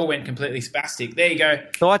all went completely spastic. There you go.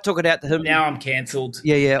 So I took it out to him. Now I'm cancelled.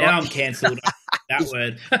 Yeah. Now I'm cancelled. That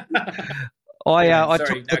word. I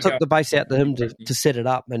Sorry, took the bass out to him to set it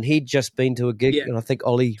up, and he'd just been to a gig, and I think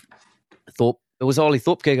Ollie Thorpe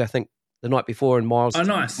gig, I think, the night before, and Miles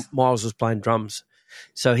was playing drums,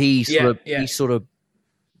 so he sort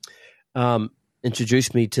of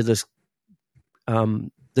introduced me to this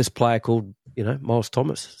this player called Miles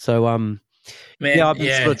Thomas. So I've been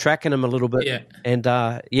sort of tracking him a little bit, and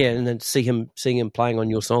then seeing him playing on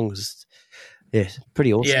your songs,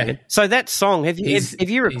 pretty awesome. Yeah. So that song, have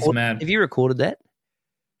you recorded that?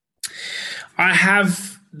 I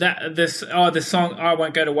have that. The song "I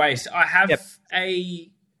Won't Go to Waste." I have that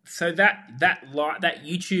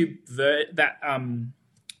YouTube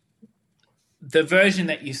the version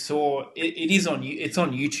that you saw, it's on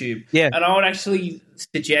YouTube. Yeah. And I would actually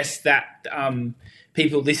suggest that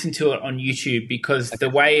people listen to it on YouTube, because the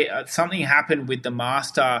way something happened with the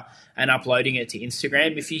master and uploading it to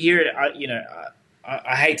Instagram, if you hear it,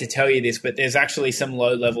 I hate to tell you this, but there's actually some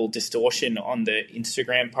low-level distortion on the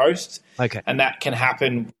Instagram post. Okay. And that can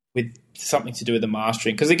happen with something to do with the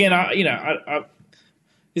mastering. Because again,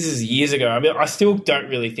 this is years ago. I mean, I still don't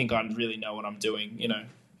really think I really know what I'm doing,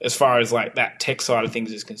 as far as like that tech side of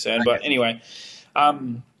things is concerned. Okay. But anyway,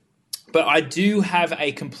 but I do have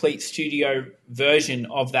a complete studio version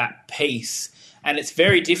of that piece, and it's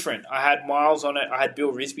very different. I had Miles on it. I had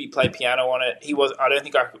Bill Risby play piano on it. I don't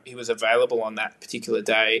think he was available on that particular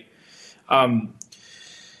day. And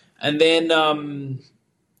then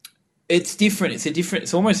it's different.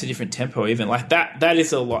 It's almost a different tempo even. Like that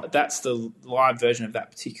is that's the live version of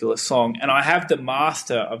that particular song. And I have the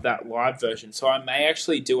master of that live version. So I may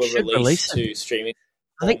actually do a release to streaming.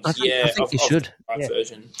 I think you should. Live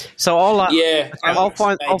version. So I'll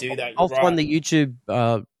find the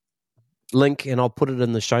YouTube link, and I'll put it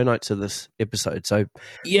in the show notes of this episode. So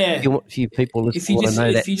if you people want to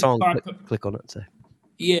know that song, click on it. So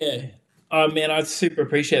oh man, I'd super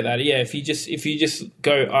appreciate that. Yeah, if you just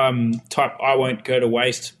go type "I Won't Go to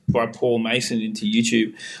Waste" by Paul Mason into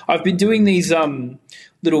YouTube. I've been doing these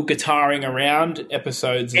little guitaring around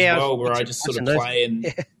episodes as well, where I just sort of play and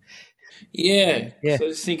So I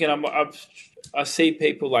was thinking, I see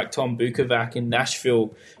people like Tom Bukovac in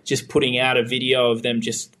Nashville just putting out a video of them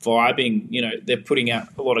just vibing. They're putting out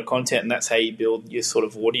a lot of content, and that's how you build your sort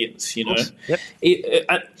of audience. Yep.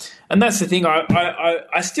 And that's the thing.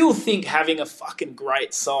 I still think having a fucking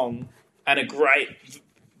great song and a great,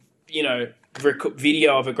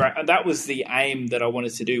 video of a great. And that was the aim that I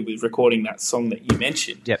wanted to do with recording that song that you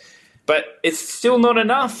mentioned. Yep. But it's still not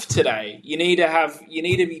enough today. You need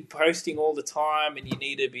to be posting all the time, and you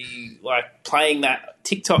need to be like playing that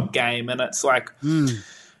TikTok game. And it's like,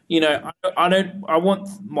 I want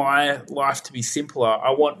my life to be simpler. I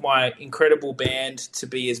want my incredible band to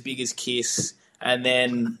be as big as Kiss. And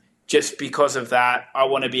then just because of that, I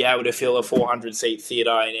want to be able to fill a 400-seat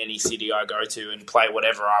theater in any city I go to and play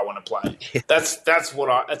whatever I want to play. Yeah. That's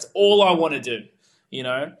all I want to do,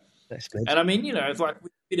 And I mean, it's like,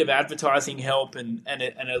 bit of advertising help and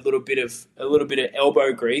a little bit of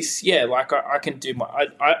elbow grease. Yeah, like I can do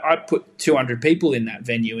I put 200 people in that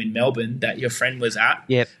venue in Melbourne that your friend was at.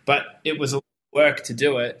 Yeah. But it was a lot of work to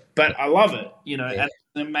do it. But I love it, and it's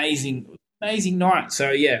an amazing night.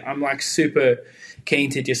 So yeah, I'm like super keen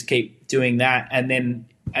to just keep doing that, and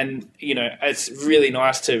it's really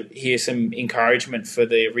nice to hear some encouragement for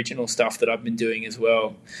the original stuff that I've been doing as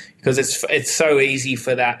well, because it's so easy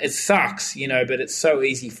for that. It sucks, but it's so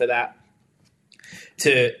easy for that.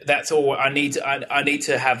 That's all I need. I need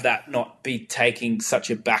to have that not be taking such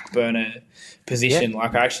a back burner position.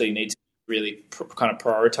 Like I actually need to really kind of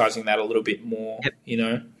prioritizing that a little bit more. Yep.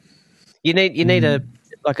 You need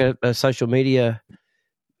a social media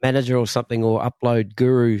manager or something, or upload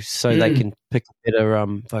guru, so they can pick a better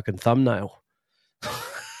fucking thumbnail.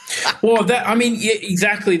 Well,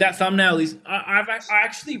 exactly. That thumbnail is. I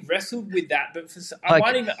actually wrestled with that, but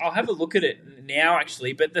I'll have a look at it now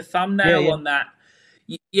actually. But the thumbnail on that,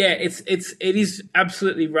 it is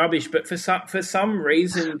absolutely rubbish. But for some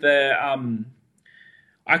reason,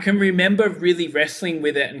 I can remember really wrestling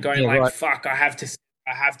with it and going fuck, I have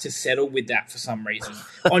to settle with that for some reason.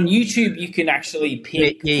 On YouTube, you can actually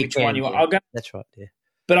pick which one you want. I'll go. That's right. Yeah.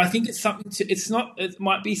 But I think it's something to. It's not. It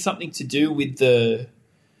might be something to do with the.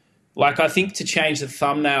 Like I think to change the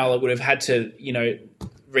thumbnail, I would have had to,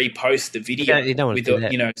 repost the video. You don't want to do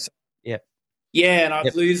that. Yeah, and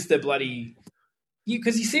I'd lose the bloody.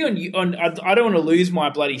 Because you see on I don't want to lose my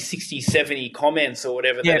bloody 60, 70 comments or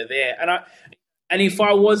whatever that are there, and if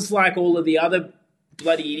I was like all of the other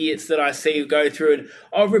bloody idiots that I see who go through and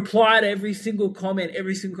I'll reply to every single comment,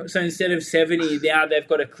 so instead of 70, now they've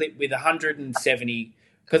got a clip with 170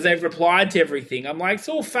 because they've replied to everything. I'm like, it's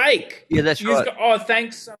all fake. Yeah, that's right. Go,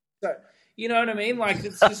 thanks. So You know what I mean? Like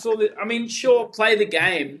it's just all. I mean, sure, play the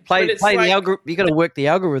game. Play but it's the like, algorithm. You got to work the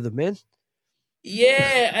algorithm, man.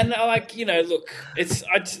 Yeah, and like look,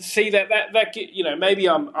 I see that maybe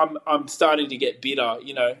I'm starting to get bitter.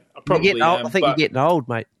 I probably am. I think you're getting old,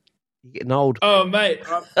 mate. You're getting old. Oh, mate,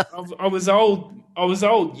 I was old. I was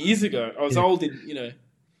old years ago. I was old in.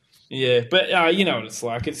 Yeah, but you know what it's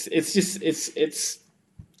like. It's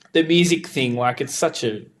the music thing. Like it's such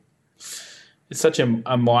a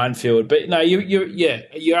minefield. But no,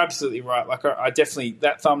 you're absolutely right. Like I definitely,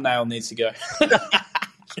 that thumbnail needs to go.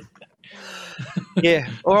 Yeah.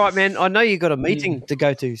 All right, man. I know you got a meeting to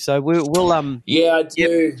go to, so we'll Yeah, I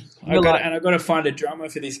do. Yep. I've got to find a drummer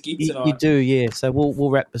for this gig tonight. You do, yeah. So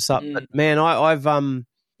we'll wrap this up. But man, I've had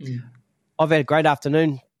a great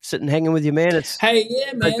afternoon sitting hanging with you, man. Hey,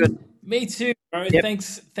 yeah, man. Good. Me too, bro. Yep.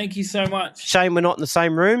 Thank you so much. Shame we're not in the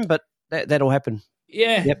same room, but that'll happen.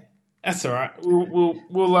 Yeah. Yep. That's all right.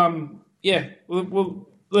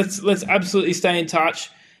 Let's absolutely stay in touch.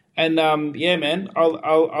 And yeah, man,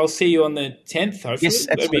 I'll see you on the 10th. Hopefully, yes,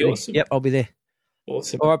 absolutely. That'd be awesome. Yep, I'll be there.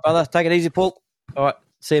 Awesome. All right, brother. Take it easy, Paul. All right,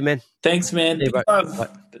 see you, man. Thanks, man. See you, Big bro. love.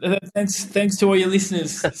 Thanks to all your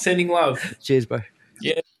listeners. Sending love. Cheers, bro.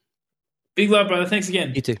 Yeah. Big love, brother. Thanks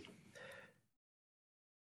again. You too.